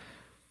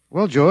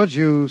 Well, George,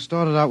 you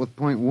started out with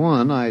point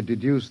 1. I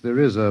deduce there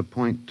is a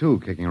point 2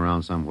 kicking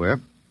around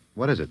somewhere.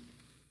 What is it?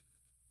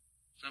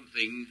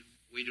 Something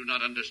we do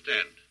not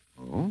understand.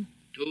 Oh?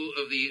 2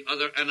 of the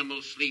other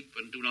animals sleep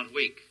and do not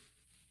wake.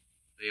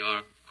 They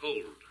are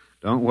cold.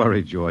 Don't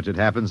worry, George. It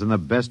happens in the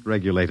best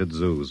regulated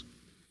zoos.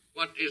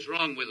 What is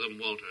wrong with them,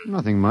 Walter?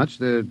 Nothing much.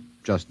 They're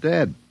just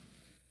dead.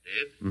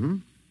 Dead? Mm-hmm.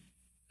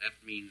 That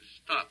means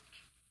stopped.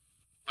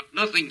 But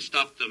nothing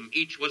stopped them.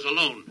 Each was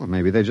alone. Well,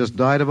 maybe they just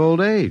died of old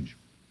age.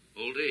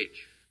 Old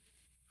age?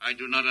 I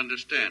do not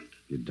understand.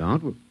 You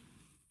don't?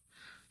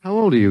 How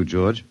old are you,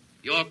 George?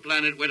 Your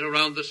planet went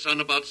around the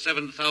sun about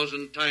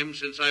 7,000 times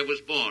since I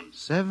was born.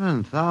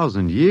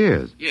 7,000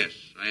 years? Yes,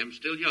 I am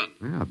still young.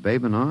 Yeah,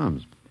 babe in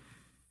arms.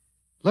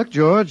 Look,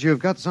 George, you've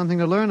got something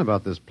to learn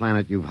about this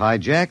planet you've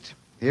hijacked.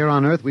 Here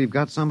on Earth, we've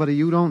got somebody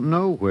you don't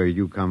know where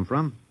you come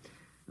from.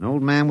 An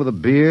old man with a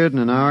beard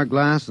and an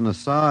hourglass and a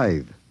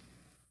scythe.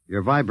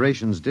 Your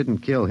vibrations didn't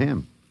kill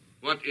him.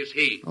 What is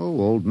he? Oh,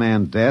 old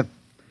man Death.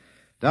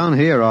 Down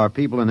here, our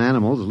people and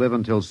animals live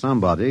until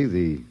somebody,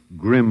 the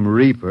Grim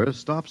Reaper,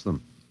 stops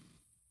them.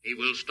 He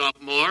will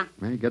stop more?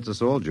 Well, he gets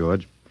us all,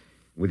 George.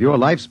 With your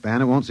lifespan,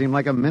 it won't seem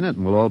like a minute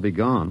and we'll all be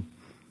gone.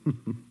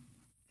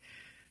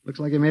 Looks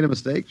like you made a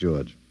mistake,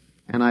 George.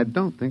 And I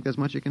don't think there's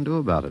much you can do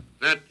about it.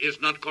 That is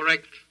not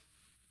correct.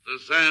 The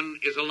Zan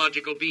is a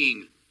logical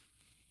being.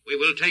 We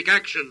will take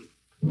action.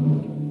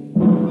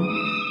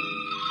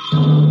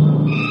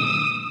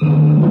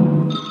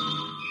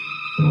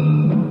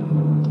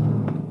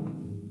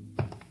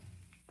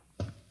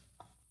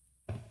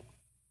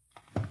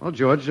 Well,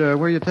 George, where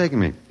are you taking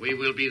me? We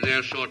will be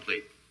there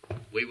shortly.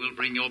 We will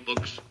bring your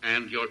books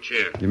and your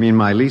chair. You mean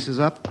my lease is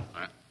up?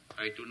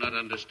 I do not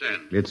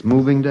understand. It's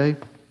moving day?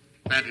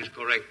 That is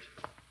correct.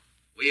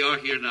 We are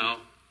here now.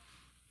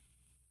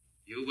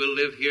 You will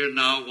live here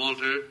now,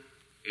 Walter.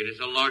 It is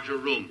a larger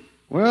room.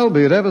 Well,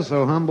 be it ever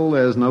so humble,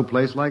 there's no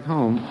place like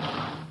home.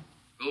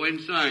 Go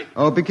inside.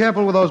 Oh, be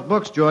careful with those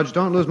books, George.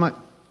 Don't lose my...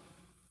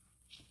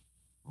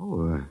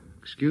 Oh,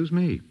 excuse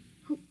me.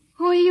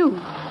 Who are you?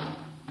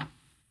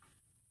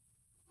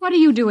 What are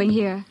you doing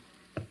here?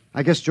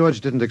 I guess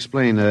George didn't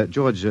explain.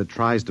 George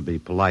tries to be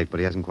polite,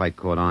 but he hasn't quite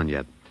caught on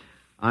yet.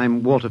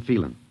 I'm Walter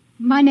Phelan.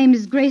 My name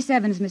is Grace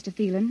Evans, Mr.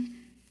 Phelan.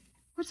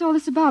 What's all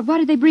this about? Why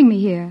did they bring me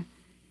here?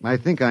 I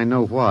think I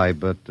know why,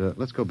 but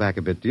let's go back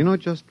a bit. Do you know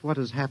just what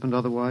has happened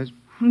otherwise?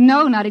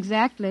 No, not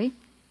exactly.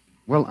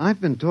 Well,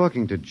 I've been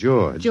talking to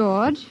George.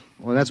 George?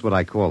 Well, that's what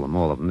I call them,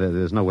 all of them.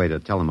 There's no way to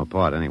tell them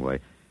apart anyway.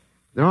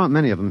 There aren't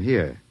many of them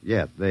here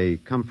yet. They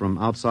come from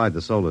outside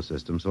the solar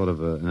system, sort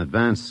of an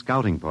advanced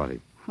scouting party.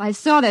 I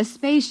saw their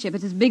spaceship.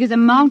 It's as big as a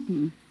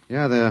mountain.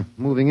 Yeah, they're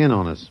moving in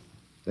on us.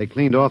 They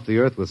cleaned off the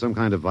Earth with some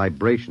kind of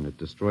vibration. It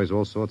destroys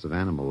all sorts of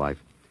animal life.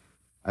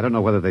 I don't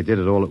know whether they did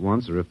it all at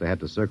once or if they had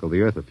to circle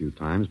the Earth a few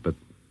times, but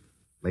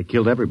they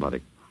killed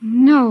everybody.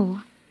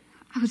 No.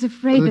 I was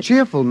afraid The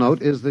cheerful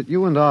note is that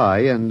you and I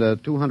and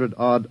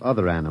 200-odd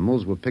other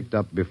animals were picked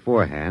up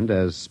beforehand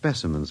as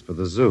specimens for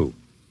the zoo.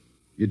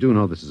 You do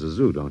know this is a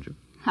zoo, don't you?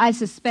 I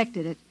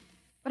suspected it.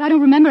 But I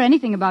don't remember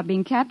anything about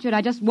being captured.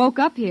 I just woke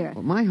up here.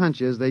 Well, my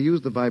hunch is they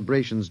used the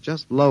vibrations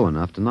just low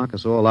enough to knock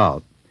us all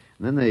out.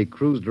 And then they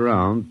cruised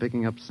around,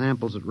 picking up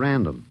samples at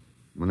random.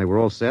 When they were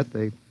all set,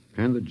 they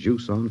turned the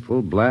juice on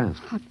full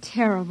blast. How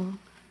terrible.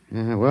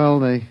 Yeah, well,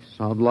 they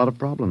solved a lot of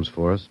problems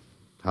for us.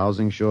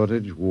 Housing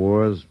shortage,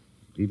 wars,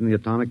 even the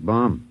atomic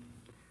bomb.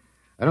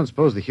 I don't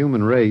suppose the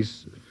human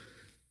race,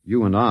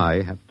 you and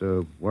I, have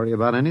to worry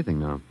about anything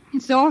now.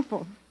 It's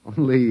awful.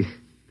 Only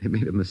they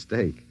made a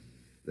mistake.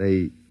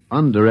 They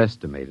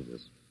underestimated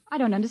us. I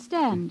don't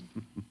understand.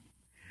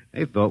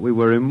 They thought we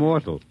were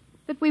immortal.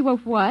 That we were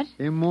what?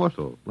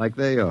 Immortal, like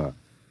they are.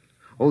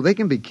 Oh, they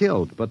can be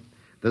killed, but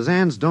the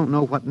Zans don't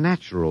know what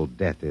natural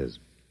death is.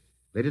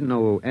 They didn't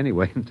know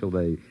anyway until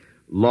they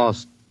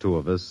lost two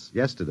of us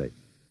yesterday.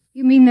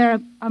 You mean there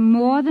are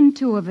more than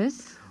two of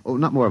us? Oh,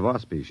 not more of our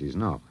species,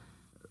 no.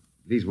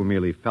 These were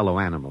merely fellow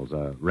animals,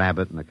 a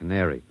rabbit and a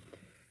canary.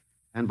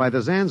 And by the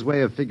Zans'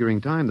 way of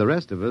figuring time, the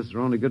rest of us are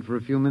only good for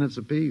a few minutes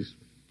apiece.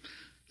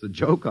 It's a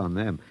joke on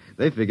them.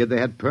 They figured they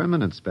had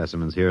permanent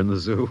specimens here in the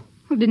zoo.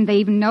 Well, didn't they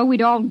even know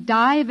we'd all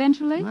die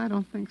eventually? I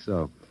don't think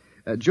so.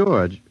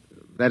 George,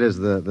 that is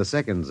the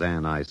second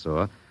Zan I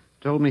saw,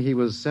 told me he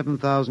was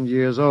 7,000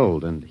 years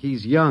old, and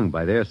he's young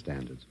by their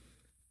standards.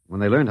 When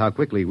they learned how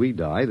quickly we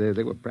die,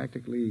 they were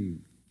practically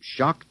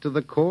shocked to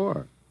the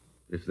core,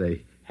 if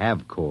they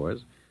have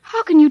cores.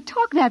 How can you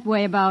talk that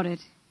way about it?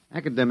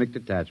 Academic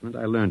detachment.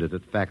 I learned it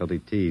at faculty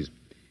teas.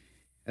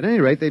 At any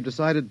rate, they've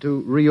decided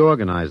to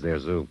reorganize their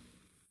zoo.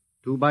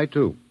 2 by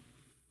 2.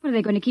 What, are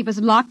they going to keep us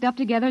locked up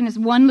together in this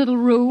one little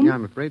room? Yeah,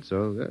 I'm afraid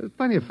so. There's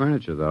plenty of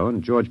furniture, though,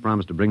 and George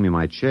promised to bring me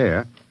my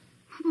chair.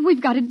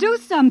 We've got to do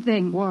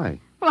something. Why?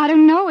 Well, I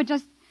don't know. It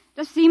just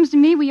seems to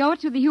me we owe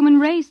it to the human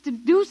race to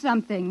do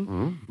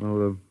something. Oh,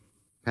 well,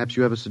 perhaps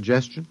you have a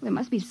suggestion? There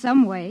must be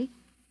some way.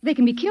 They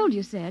can be killed,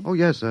 you said. Oh,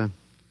 yes,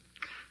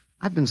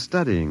 I've been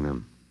studying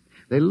them.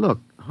 They look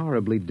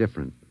horribly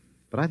different,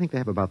 but I think they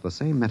have about the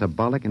same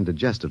metabolic and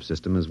digestive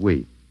system as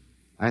we.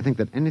 I think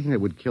that anything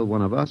that would kill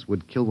one of us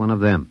would kill one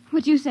of them.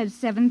 But you said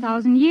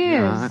 7,000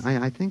 years. Yeah,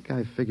 I think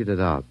I figured it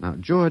out. Now,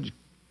 George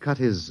cut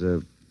his,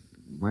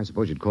 I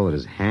suppose you'd call it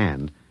his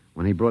hand,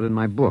 when he brought in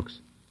my books.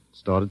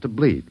 Started to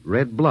bleed,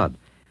 red blood.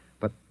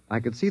 But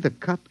I could see the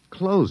cut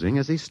closing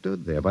as he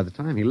stood there. By the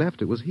time he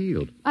left, it was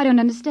healed. I don't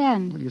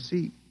understand. Well, you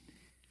see,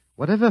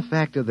 whatever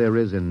factor there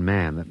is in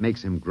man that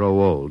makes him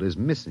grow old is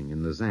missing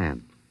in the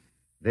Zan.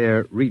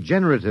 Their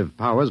regenerative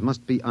powers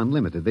must be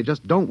unlimited. They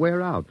just don't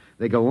wear out.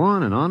 They go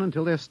on and on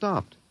until they're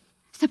stopped.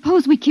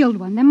 Suppose we killed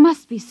one. There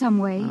must be some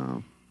way.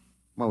 Oh,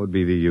 what would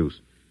be the use?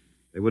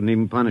 They wouldn't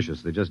even punish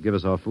us. They'd just give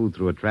us our food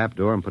through a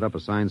trapdoor and put up a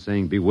sign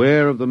saying,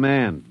 "Beware of the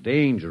man.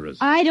 Dangerous."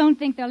 I don't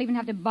think they'll even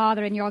have to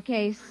bother in your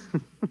case.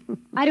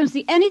 I don't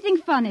see anything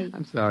funny.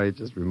 I'm sorry. It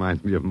just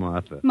reminds me of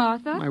Martha.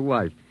 Martha? My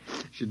wife.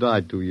 She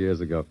died 2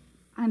 years ago.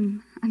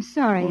 I'm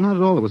sorry. Oh, not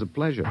at all. It was a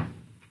pleasure.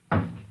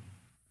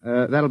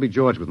 That'll be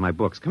George with my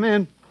books. Come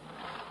in.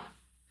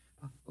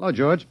 Hello,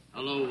 George.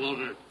 Hello,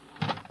 Walter.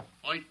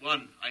 Point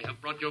 1, I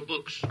have brought your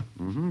books.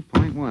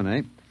 Point 1,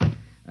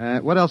 eh?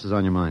 What else is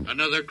on your mind?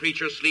 Another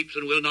creature sleeps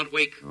and will not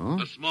wake.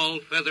 Oh? A small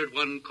feathered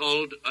one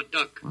called a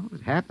duck. Well,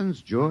 it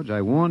happens, George.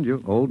 I warned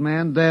you. Old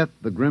Man Death,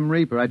 the Grim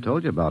Reaper. I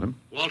told you about him.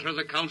 Walter,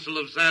 the Council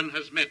of Zan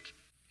has met.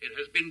 It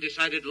has been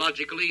decided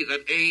logically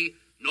that A,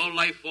 no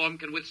life form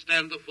can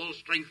withstand the full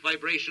strength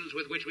vibrations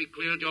with which we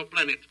cleared your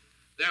planet.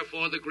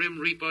 Therefore, the Grim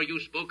Reaper you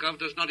spoke of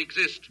does not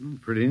exist.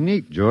 Pretty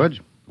neat,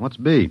 George. What's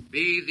B?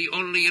 B, the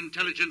only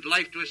intelligent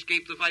life to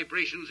escape the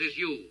vibrations is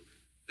you.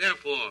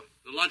 Therefore,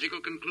 the logical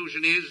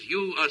conclusion is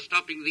you are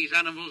stopping these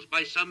animals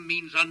by some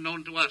means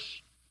unknown to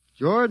us.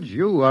 George,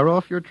 you are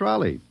off your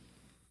trolley.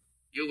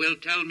 You will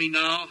tell me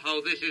now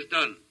how this is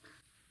done.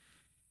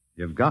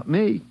 You've got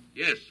me.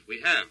 Yes,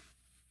 we have.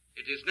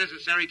 It is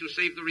necessary to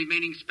save the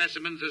remaining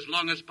specimens as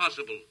long as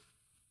possible.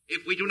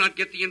 If we do not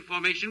get the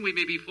information, we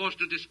may be forced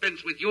to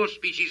dispense with your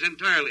species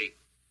entirely.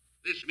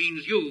 This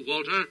means you,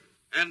 Walter,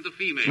 and the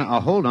female. Now,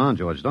 hold on,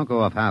 George. Don't go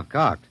off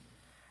half-cocked.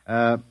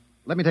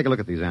 Let me take a look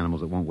at these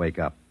animals that won't wake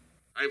up.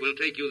 I will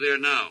take you there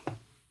now.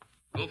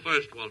 Go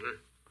first, Walter.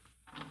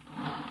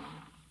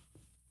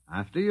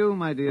 After you,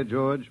 my dear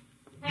George.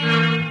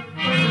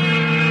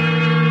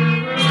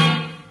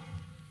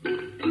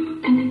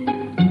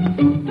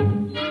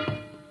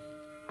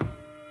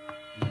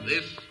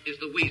 This is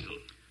the weasel.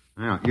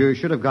 Now, you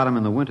should have got him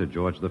in the winter,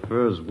 George. The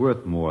fur's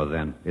worth more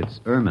then.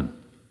 It's ermine.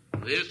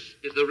 This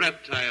is the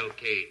reptile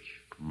cage.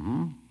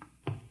 Mm-hmm.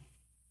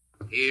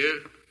 Here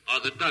are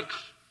the ducks.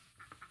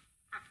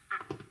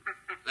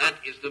 That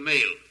is the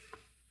male.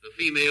 The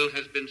female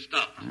has been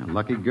stopped. Yeah,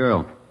 lucky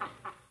girl.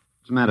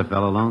 What's the matter,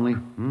 fellow? Lonely?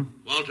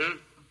 Walter,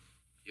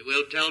 you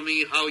will tell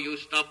me how you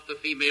stopped the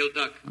female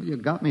duck. Oh, you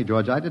got me,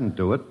 George. I didn't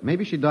do it.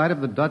 Maybe she died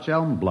of the Dutch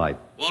elm blight.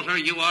 Walter,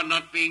 you are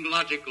not being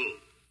logical.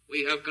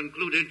 We have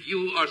concluded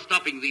you are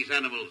stopping these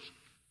animals.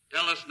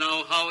 Tell us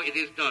now how it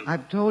is done.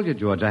 I've told you,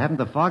 George. I haven't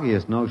the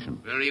foggiest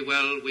notion. Very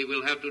well. We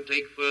will have to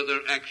take further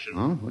action.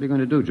 Oh, what are you going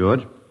to do,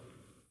 George?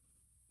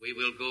 We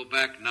will go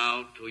back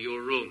now to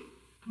your room.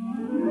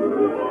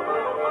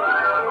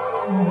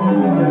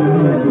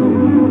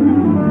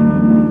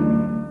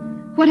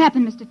 What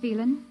happened, Mr.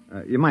 Phelan?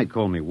 You might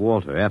call me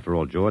Walter. After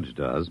all, George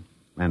does.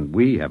 And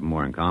we have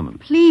more in common.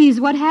 Please,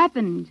 what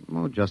happened?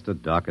 Oh, just a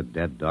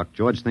dead duck.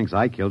 George thinks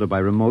I killed her by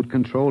remote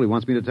control. He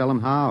wants me to tell him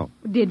how.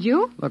 Did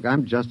you? Look,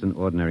 I'm just an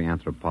ordinary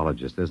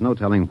anthropologist. There's no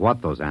telling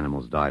what those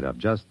animals died of,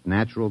 just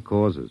natural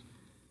causes.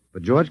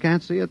 But George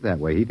can't see it that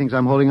way. He thinks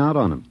I'm holding out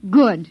on him.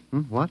 Good.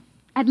 What?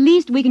 At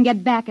least we can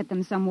get back at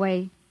them some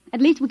way.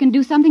 At least we can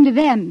do something to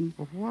them.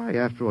 Well, why?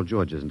 After all,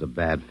 George isn't a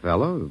bad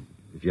fellow,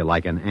 if you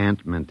like an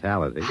ant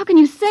mentality. How can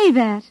you say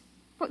that?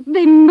 Well,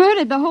 they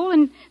murdered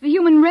the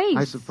human race.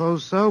 I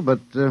suppose so, but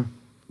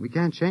we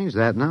can't change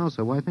that now,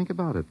 so why think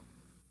about it?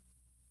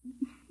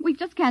 We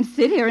just can't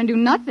sit here and do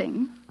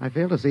nothing. I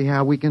fail to see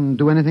how we can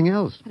do anything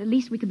else. But at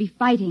least we could be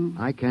fighting.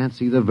 I can't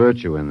see the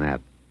virtue in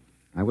that.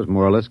 I was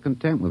more or less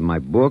content with my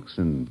books,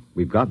 and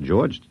we've got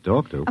George to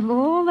talk to. Of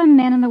all the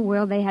men in the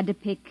world they had to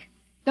pick,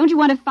 don't you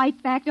want to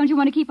fight back? Don't you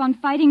want to keep on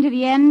fighting to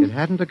the end? It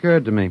hadn't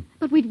occurred to me.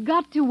 But we've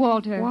got to,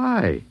 Walter.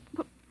 Why?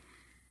 Well,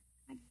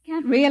 I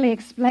can't really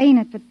explain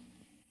it, but,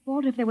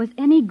 Walter, if there was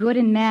any good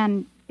in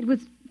man, it was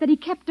that he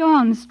kept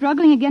on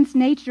struggling against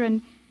nature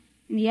and,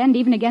 in the end,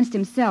 even against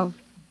himself.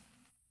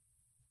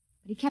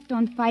 But he kept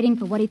on fighting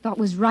for what he thought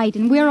was right,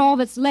 and we're all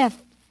that's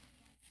left.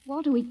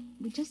 Walter, we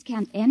just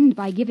can't end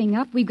by giving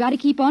up. We've got to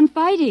keep on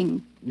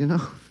fighting. You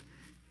know,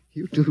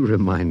 you do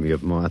remind me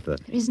of Martha.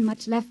 There isn't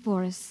much left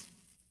for us.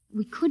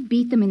 We could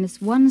beat them in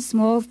this one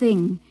small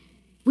thing.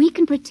 We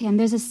can pretend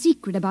there's a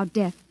secret about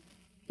death.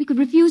 We could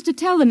refuse to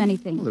tell them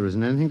anything. Well, there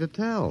isn't anything to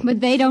tell.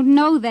 But they don't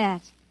know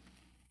that.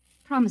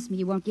 Promise me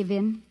you won't give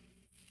in.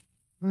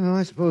 Well,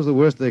 I suppose the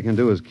worst they can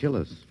do is kill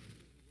us.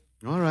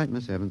 All right,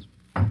 Miss Evans.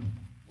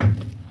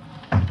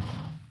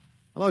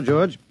 Hello,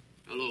 George.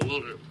 Hello,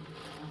 Walter.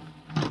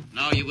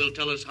 Now you will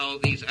tell us how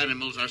these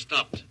animals are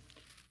stopped.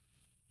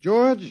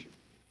 George,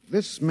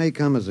 this may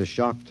come as a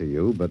shock to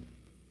you, but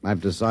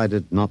I've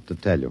decided not to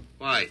tell you.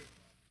 Why?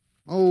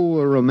 Oh,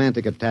 a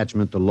romantic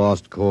attachment to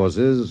lost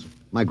causes.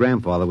 My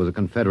grandfather was a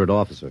Confederate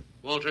officer.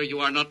 Walter, you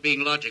are not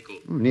being logical.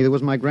 Neither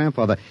was my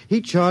grandfather.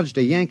 He charged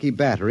a Yankee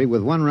battery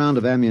with 1 round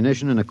of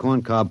ammunition and a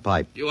corncob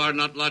pipe. You are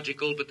not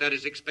logical, but that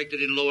is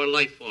expected in lower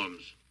life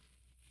forms.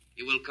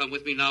 You will come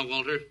with me now,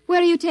 Walter.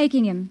 Where are you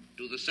taking him?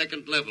 To the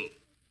 2nd level.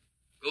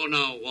 Go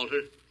now,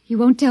 Walter. You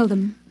won't tell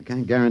them. I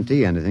can't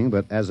guarantee anything,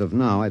 but as of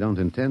now, I don't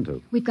intend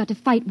to. We've got to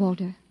fight,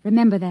 Walter.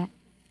 Remember that.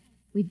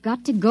 We've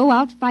got to go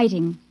out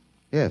fighting.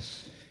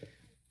 Yes.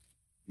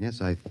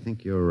 Yes, I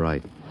think you're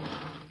right.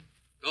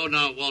 Go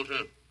now, Walter.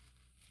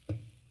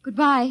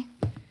 Goodbye.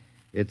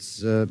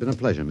 It's been a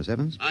pleasure, Miss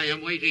Evans. I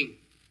am waiting.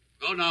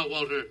 Go now,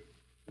 Walter.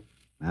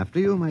 After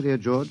you, my dear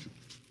George.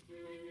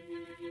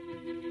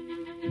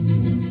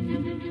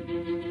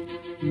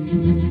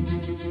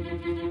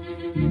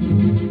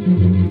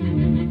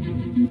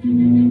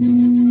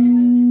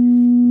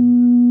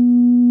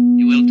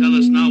 You will tell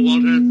us now,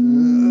 Walter?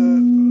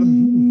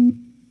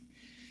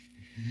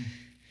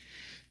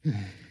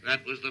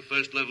 That was the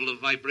first level of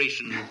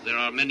vibration. There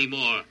are many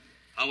more.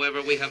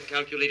 However, we have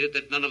calculated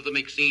that none of them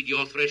exceed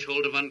your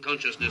threshold of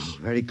unconsciousness. Oh,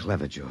 very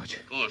clever, George.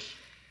 Of course.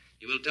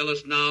 You will tell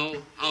us now,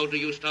 how do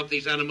you stop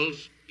these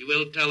animals? You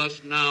will tell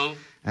us now?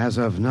 As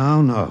of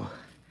now, no.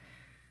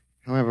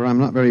 However, I'm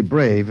not very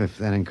brave, if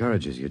that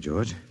encourages you,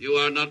 George. You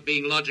are not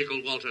being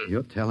logical, Walter.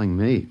 You're telling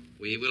me.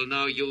 We will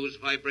now use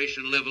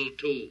vibration level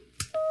 2.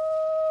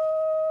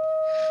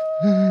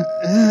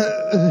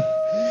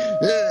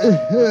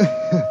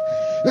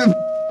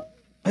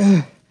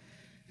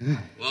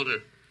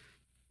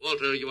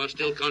 Walter, you are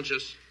still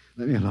conscious.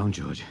 Let me alone,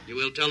 George. You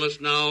will tell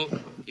us now.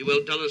 You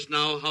will tell us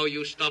now how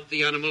you stopped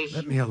the animals.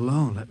 Let me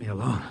alone. Let me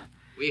alone.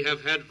 We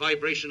have had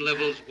vibration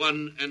levels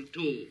 1 and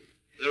 2.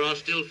 There are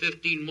still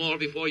 15 more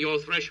before your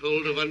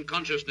threshold of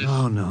unconsciousness.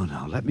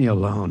 No. Let me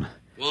alone.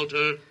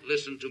 Walter,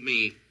 listen to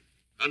me.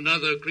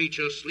 Another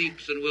creature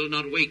sleeps and will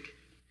not wake.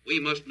 We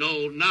must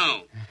know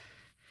now.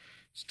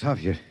 It's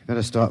tough. You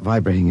better start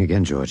vibrating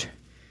again, George.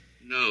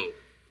 No.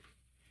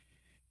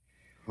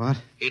 What?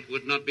 It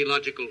would not be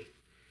logical.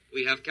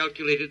 We have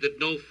calculated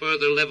that no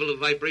further level of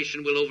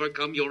vibration will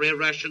overcome your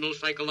irrational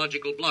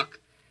psychological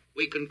block.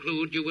 We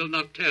conclude you will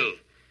not tell.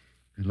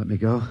 And let me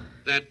go?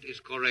 That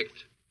is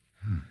correct.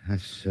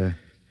 That's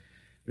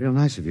real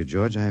nice of you,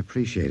 George. I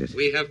appreciate it.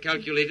 We have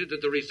calculated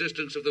that the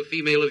resistance of the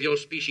female of your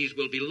species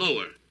will be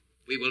lower.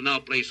 We will now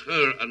place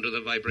her under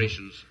the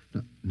vibrations.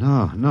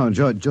 No,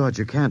 George,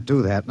 you can't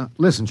do that. No,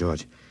 listen,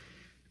 George.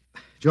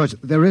 George,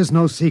 there is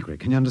no secret.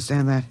 Can you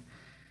understand that?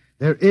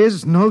 There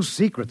is no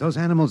secret. Those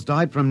animals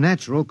died from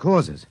natural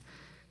causes.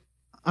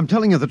 I'm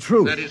telling you the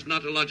truth. That is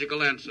not a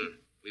logical answer.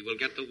 We will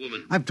get the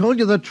woman. I've told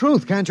you the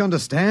truth. Can't you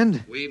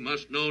understand? We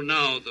must know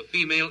now. The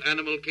female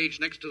animal cage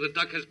next to the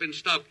duck has been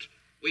stopped.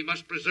 We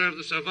must preserve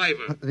the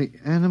survivor. The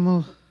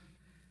animal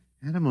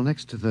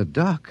next to the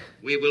duck.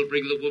 We will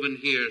bring the woman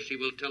here. She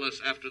will tell us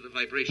after the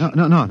vibration.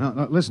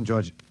 No. Listen,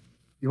 George.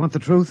 You want the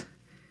truth?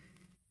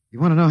 You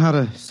want to know how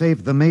to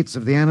save the mates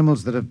of the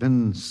animals that have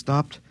been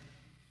stopped?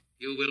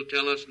 You will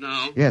tell us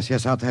now?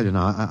 Yes, I'll tell you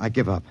now. I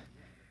give up.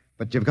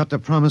 But you've got to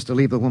promise to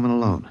leave the woman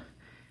alone.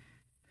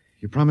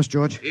 You promise,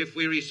 George? If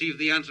we receive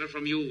the answer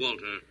from you,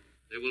 Walter,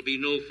 there will be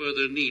no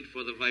further need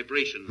for the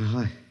vibrations.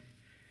 Well, I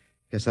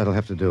guess that'll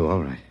have to do.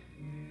 All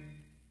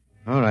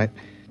right.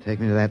 Take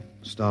me to that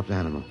stopped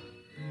animal.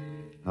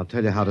 I'll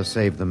tell you how to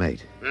save the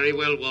mate. Very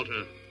well,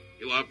 Walter.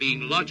 You are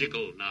being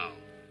logical now.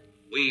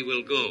 We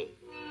will go.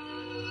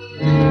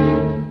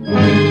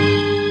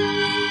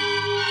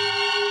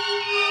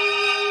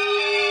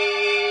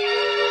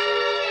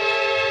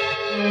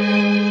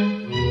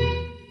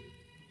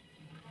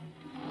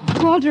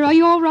 Walter, are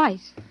you all right?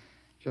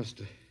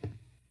 Just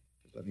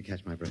let me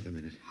catch my breath a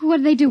minute. What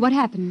did they do? What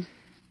happened?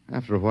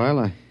 After a while,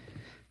 I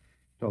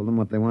told them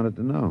what they wanted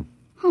to know.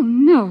 Oh,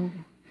 no.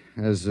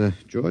 As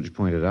George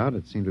pointed out,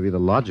 it seemed to be the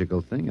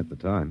logical thing at the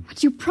time.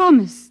 But you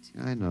promised.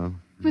 I know.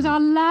 It was our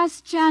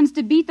last chance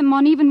to beat them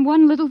on even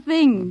one little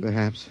thing.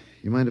 Perhaps.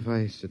 You mind if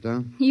I sit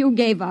down? You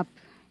gave up.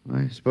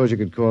 I suppose you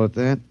could call it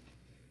that.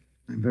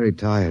 I'm very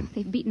tired.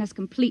 They've beaten us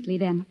completely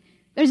then.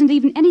 There isn't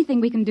even anything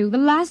we can do. The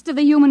last of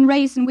the human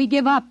race, and we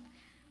give up.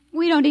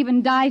 We don't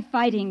even die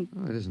fighting.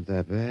 Oh, it isn't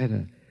that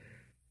bad.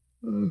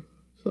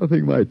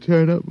 Something might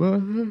turn up,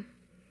 Martha.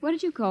 What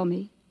did you call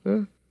me?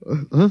 Huh?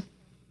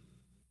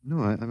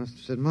 No, I must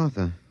have said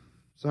Martha.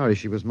 Sorry,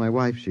 she was my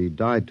wife. She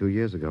died 2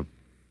 years ago.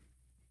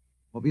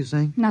 What were you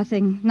saying?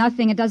 Nothing.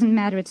 It doesn't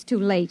matter. It's too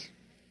late.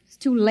 It's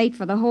too late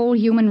for the whole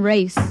human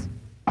race.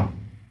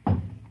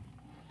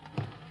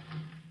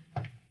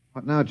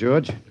 What now,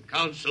 George? The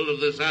Council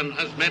of the Zan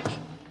has met.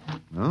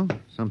 No?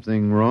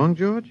 Something wrong,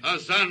 George? A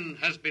Zan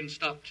has been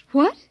stopped.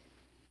 What?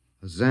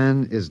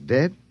 Zan is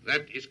dead?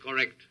 That is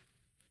correct.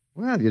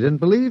 Well, you didn't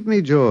believe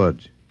me,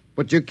 George.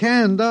 But you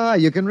can die.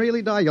 You can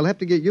really die. You'll have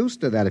to get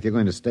used to that if you're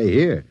going to stay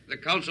here. The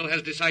Council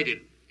has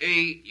decided.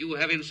 A, you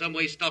have in some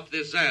way stopped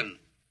this Zan.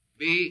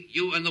 B,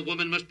 you and the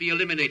woman must be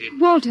eliminated.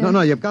 Walter.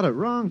 No, you've got it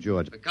wrong,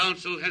 George. The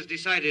Council has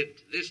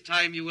decided. This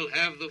time you will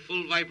have the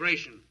full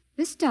vibration.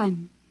 This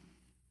time?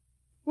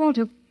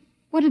 Walter,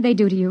 what did they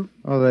do to you?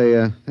 Oh, they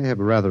have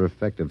a rather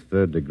effective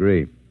third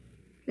degree.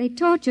 They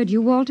tortured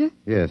you, Walter?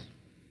 Yes.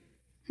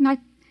 And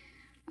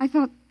I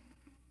thought...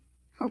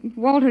 Oh,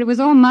 Walter, it was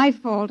all my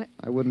fault.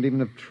 I wouldn't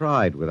even have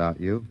tried without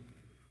you.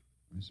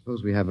 I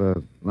suppose we have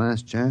a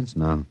last chance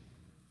now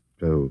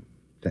to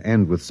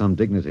end with some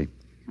dignity.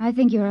 I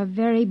think you're a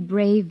very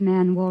brave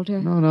man, Walter.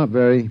 No, not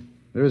very.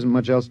 There isn't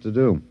much else to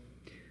do.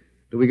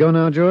 Do we go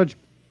now, George?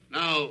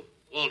 Now,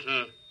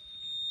 Walter.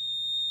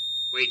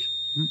 Wait.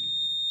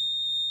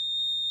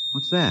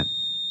 What's that?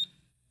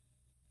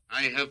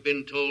 I have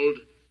been told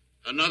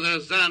another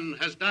Zan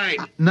has died.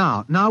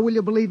 Now will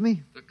you believe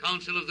me? The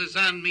Council of the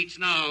Zan meets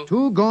now.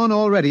 2 gone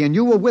already, and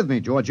you were with me,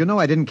 George. You know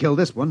I didn't kill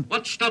this one.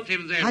 What stopped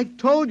him then? I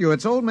told you,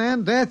 it's Old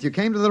Man Death. You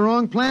came to the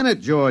wrong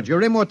planet, George.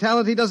 Your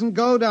immortality doesn't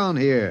go down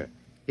here.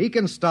 He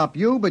can stop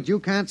you, but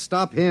you can't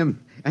stop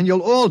him. And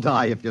you'll all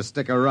die if you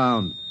stick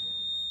around.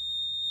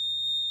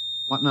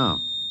 What now?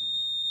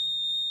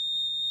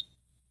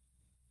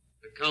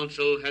 The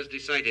Council has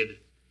decided.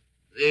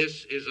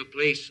 This is a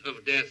place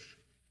of death.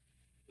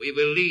 We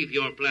will leave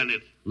your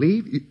planet.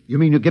 Leave? You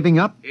mean you're giving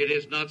up? It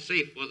is not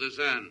safe for the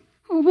Zan.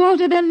 Oh,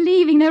 Walter, they're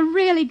leaving. They're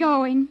really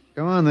going.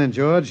 Come on then,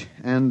 George.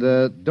 And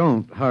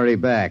don't hurry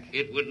back.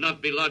 It would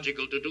not be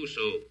logical to do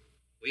so.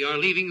 We are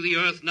leaving the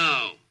Earth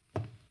now.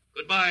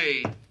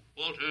 Goodbye,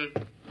 Walter.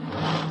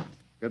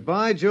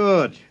 Goodbye,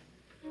 George.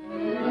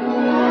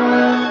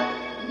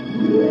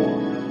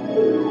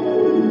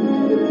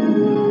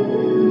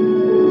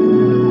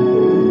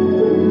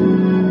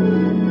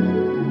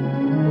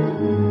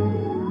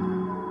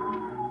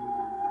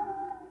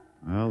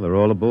 Well, they're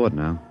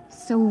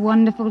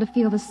wonderful to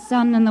feel the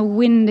sun and the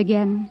wind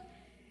again.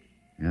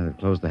 Yeah, they've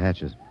closed the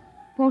hatches.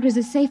 Walter, is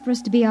it safe for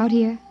us to be out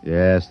here?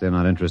 Yes, they're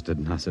not interested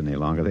in us any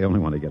longer. They only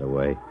want to get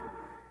away.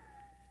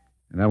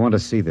 And I want to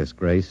see this,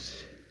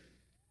 Grace.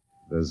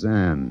 The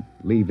Zan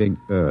leaving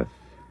Earth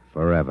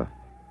forever.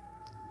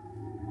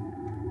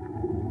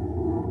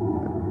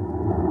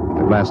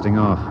 They're blasting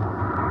off.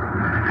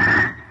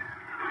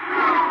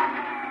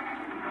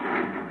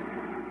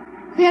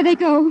 There they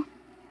go.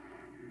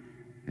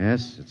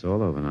 Yes, it's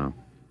all over now.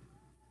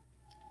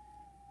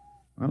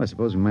 Well, I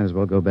suppose we might as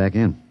well go back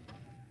in.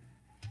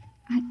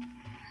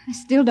 I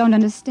still don't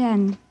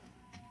understand.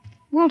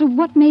 Walter,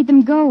 what made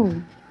them go?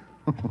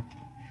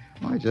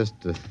 I just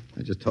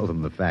told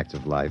them the facts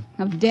of life.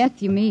 Of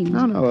death, you mean?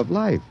 No, of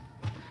life.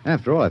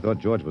 After all, I thought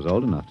George was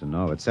old enough to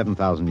know. At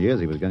 7,000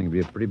 years, he was going to be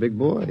a pretty big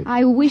boy.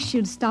 I wish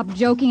you'd stop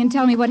joking and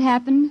tell me what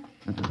happened.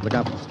 Look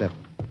out for the step.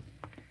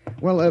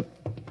 Well,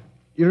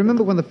 you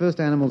remember when the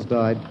first animals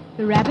died?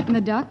 The rabbit and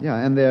the duck?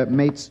 Yeah, and their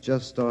mates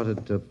just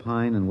started to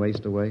pine and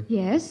waste away?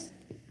 Yes.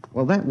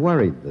 Well, that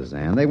worried the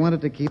Zan. They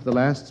wanted to keep the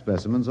last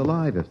specimens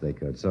alive if they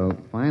could. So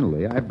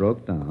finally, I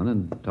broke down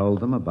and told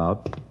them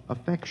about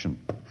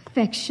affection.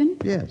 Affection?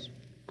 Yes.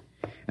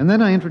 And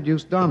then I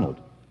introduced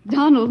Donald.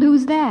 Donald?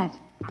 Who's that?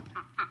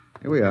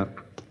 Here we are.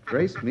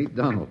 Grace, meet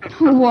Donald.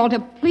 Oh, Walter,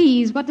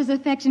 please. What does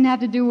affection have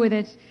to do with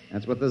it?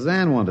 That's what the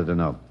Zan wanted to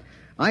know.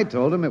 I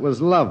told him it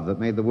was love that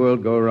made the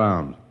world go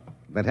round.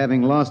 That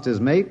having lost his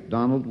mate,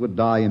 Donald would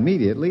die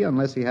immediately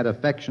unless he had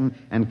affection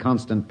and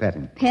constant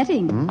petting.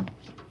 Petting? Hmm?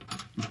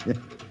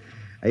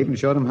 I even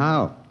showed him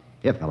how.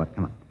 Here, fella,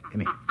 come on.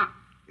 Come here.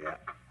 Yeah.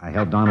 I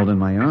held Donald in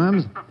my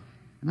arms,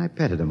 and I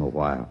petted him a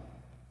while.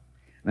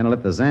 Then I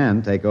let the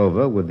Zan take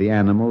over with the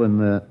animal in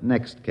the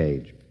next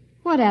cage.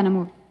 What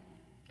animal?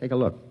 Take a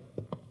look.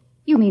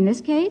 You mean this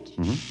cage?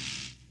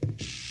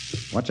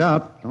 Mm-hmm. Watch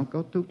out. Don't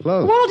go too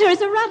close. Walter,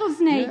 it's a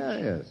rattlesnake.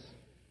 Yes.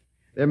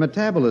 Their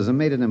metabolism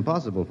made it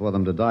impossible for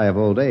them to die of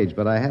old age,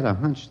 but I had a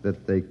hunch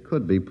that they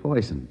could be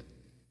poisoned.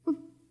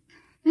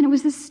 Then it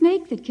was the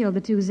snake that killed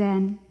the two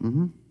Zan.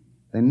 Mm-hmm.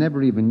 They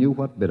never even knew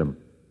what bit them.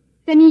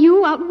 Then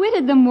you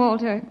outwitted them,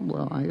 Walter.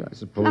 Well, I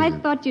suppose... I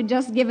thought you'd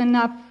just given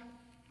up.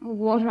 Oh,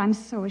 Walter, I'm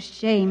so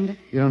ashamed.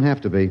 You don't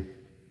have to be.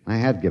 I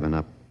had given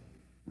up.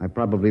 I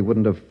probably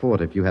wouldn't have fought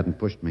if you hadn't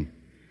pushed me.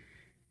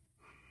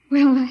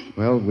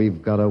 Well,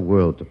 we've got a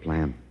world to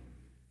plan.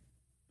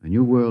 A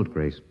new world,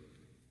 Grace.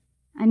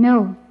 I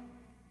know.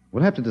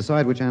 We'll have to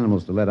decide which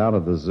animals to let out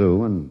of the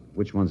zoo and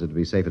which ones it'd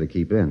be safer to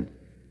keep in.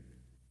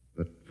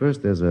 But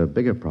first, there's a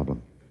bigger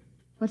problem.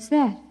 What's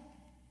that?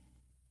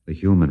 The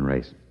human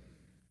race.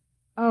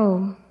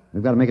 Oh.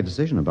 We've got to make a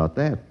decision about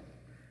that.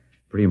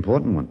 Pretty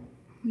important one.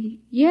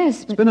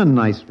 Yes, but... It's been a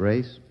nice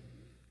race,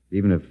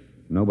 even if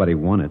nobody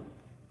won it.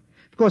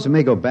 Of course, it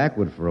may go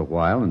backward for a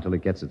while until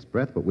it gets its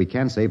breath, but we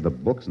can save the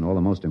books and all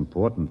the most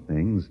important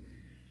things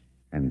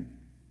and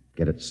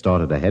get it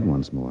started ahead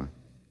once more.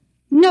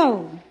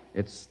 No.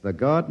 It's the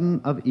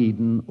Garden of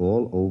Eden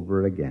all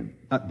over again.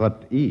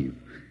 But Eve,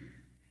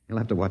 you'll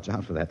have to watch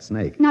out for that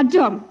snake. Now,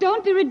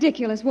 don't be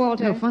ridiculous,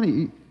 Walter. You know,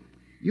 funny,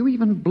 you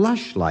even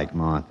blush like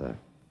Martha.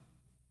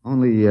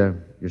 Only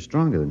you're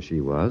stronger than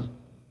she was.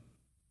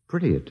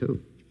 Prettier,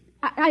 too.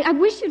 I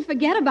wish you'd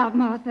forget about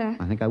Martha.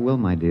 I think I will,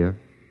 my dear,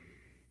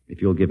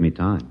 if you'll give me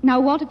time.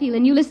 Now, Walter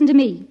Phelan, you listen to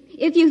me.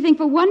 If you think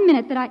for 1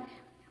 minute that I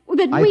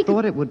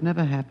thought it would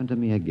never happen to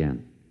me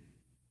again.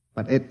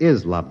 But it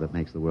is love that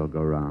makes the world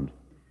go round.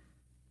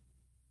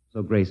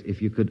 So, Grace,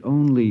 if you could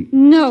only...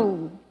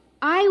 No.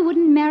 I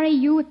wouldn't marry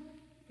you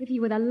if you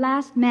were the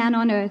last man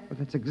on earth. But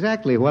that's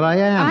exactly what I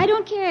am. I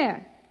don't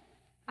care.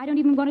 I don't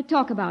even want to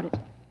talk about it.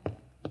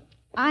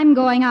 I'm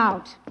going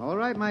out. All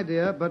right, my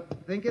dear, but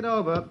think it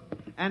over.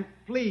 And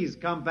please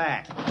come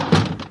back.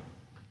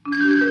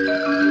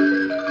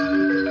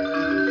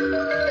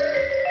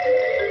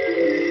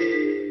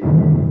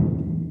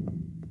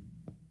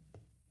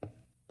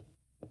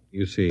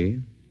 You see,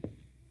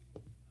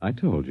 I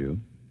told you.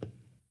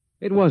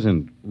 It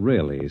wasn't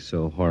really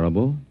so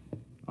horrible,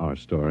 our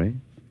story.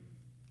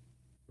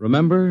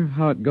 Remember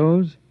how it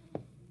goes?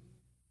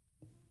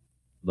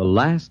 The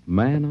last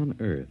man on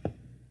earth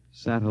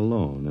sat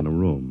alone in a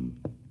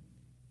room.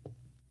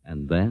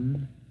 And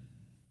then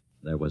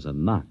there was a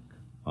knock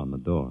on the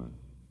door.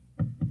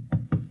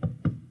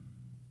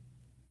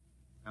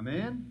 Come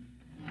in.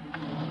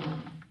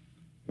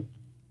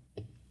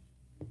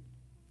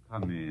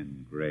 Come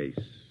in, Grace,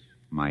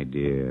 my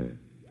dear.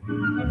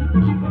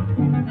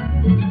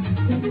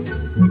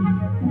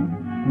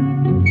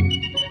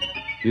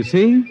 You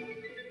see?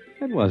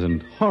 It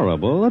wasn't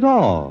horrible at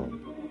all.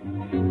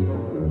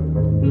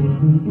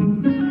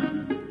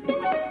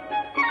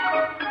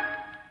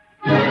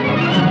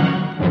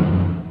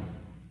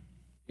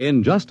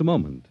 In just a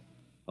moment,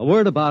 a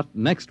word about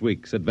next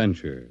week's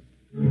adventure.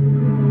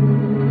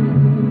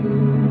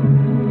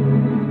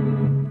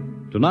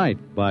 Tonight,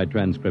 by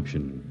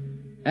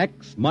transcription,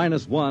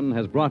 X-1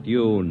 has brought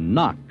you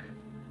Knock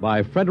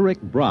by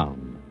Frederick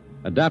Brown,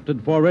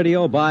 adapted for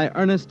radio by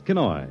Ernest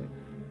Kinoy.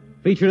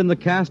 Featured in the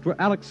cast were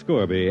Alex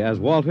Scorby as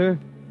Walter,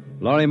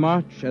 Laurie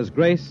March as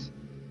Grace,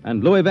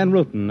 and Louis Van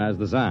Ruten as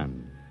the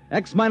Zan.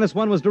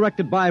 X-1 was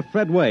directed by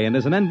Fred Way and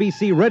is an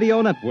NBC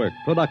Radio Network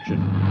production.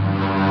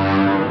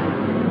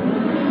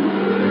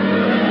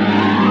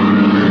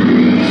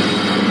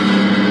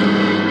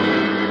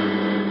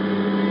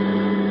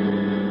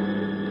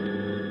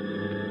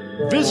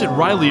 Visit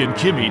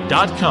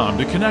RileyandKimmy.com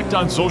to connect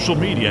on social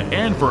media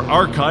and for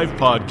archived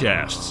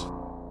podcasts.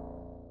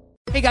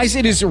 Hey guys,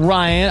 it is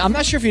Ryan. I'm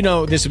not sure if you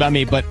know this about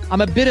me, but I'm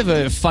a bit of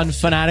a fun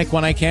fanatic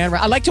when I can.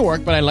 I like to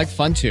work, but I like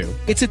fun too.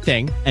 It's a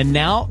thing. And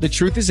now the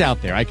truth is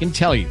out there. I can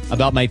tell you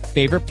about my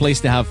favorite place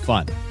to have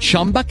fun.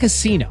 Chumba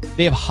Casino.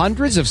 They have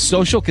hundreds of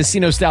social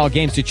casino style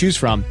games to choose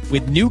from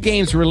with new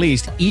games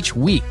released each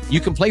week.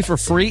 You can play for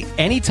free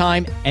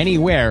anytime,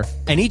 anywhere.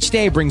 And each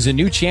day brings a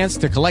new chance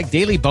to collect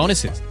daily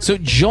bonuses. So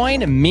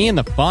join me in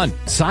the fun.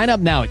 Sign up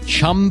now at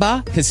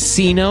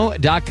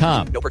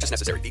ChumbaCasino.com. No purchase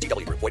necessary.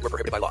 VGW. Void where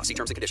prohibited by law. See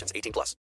terms and conditions. 18+.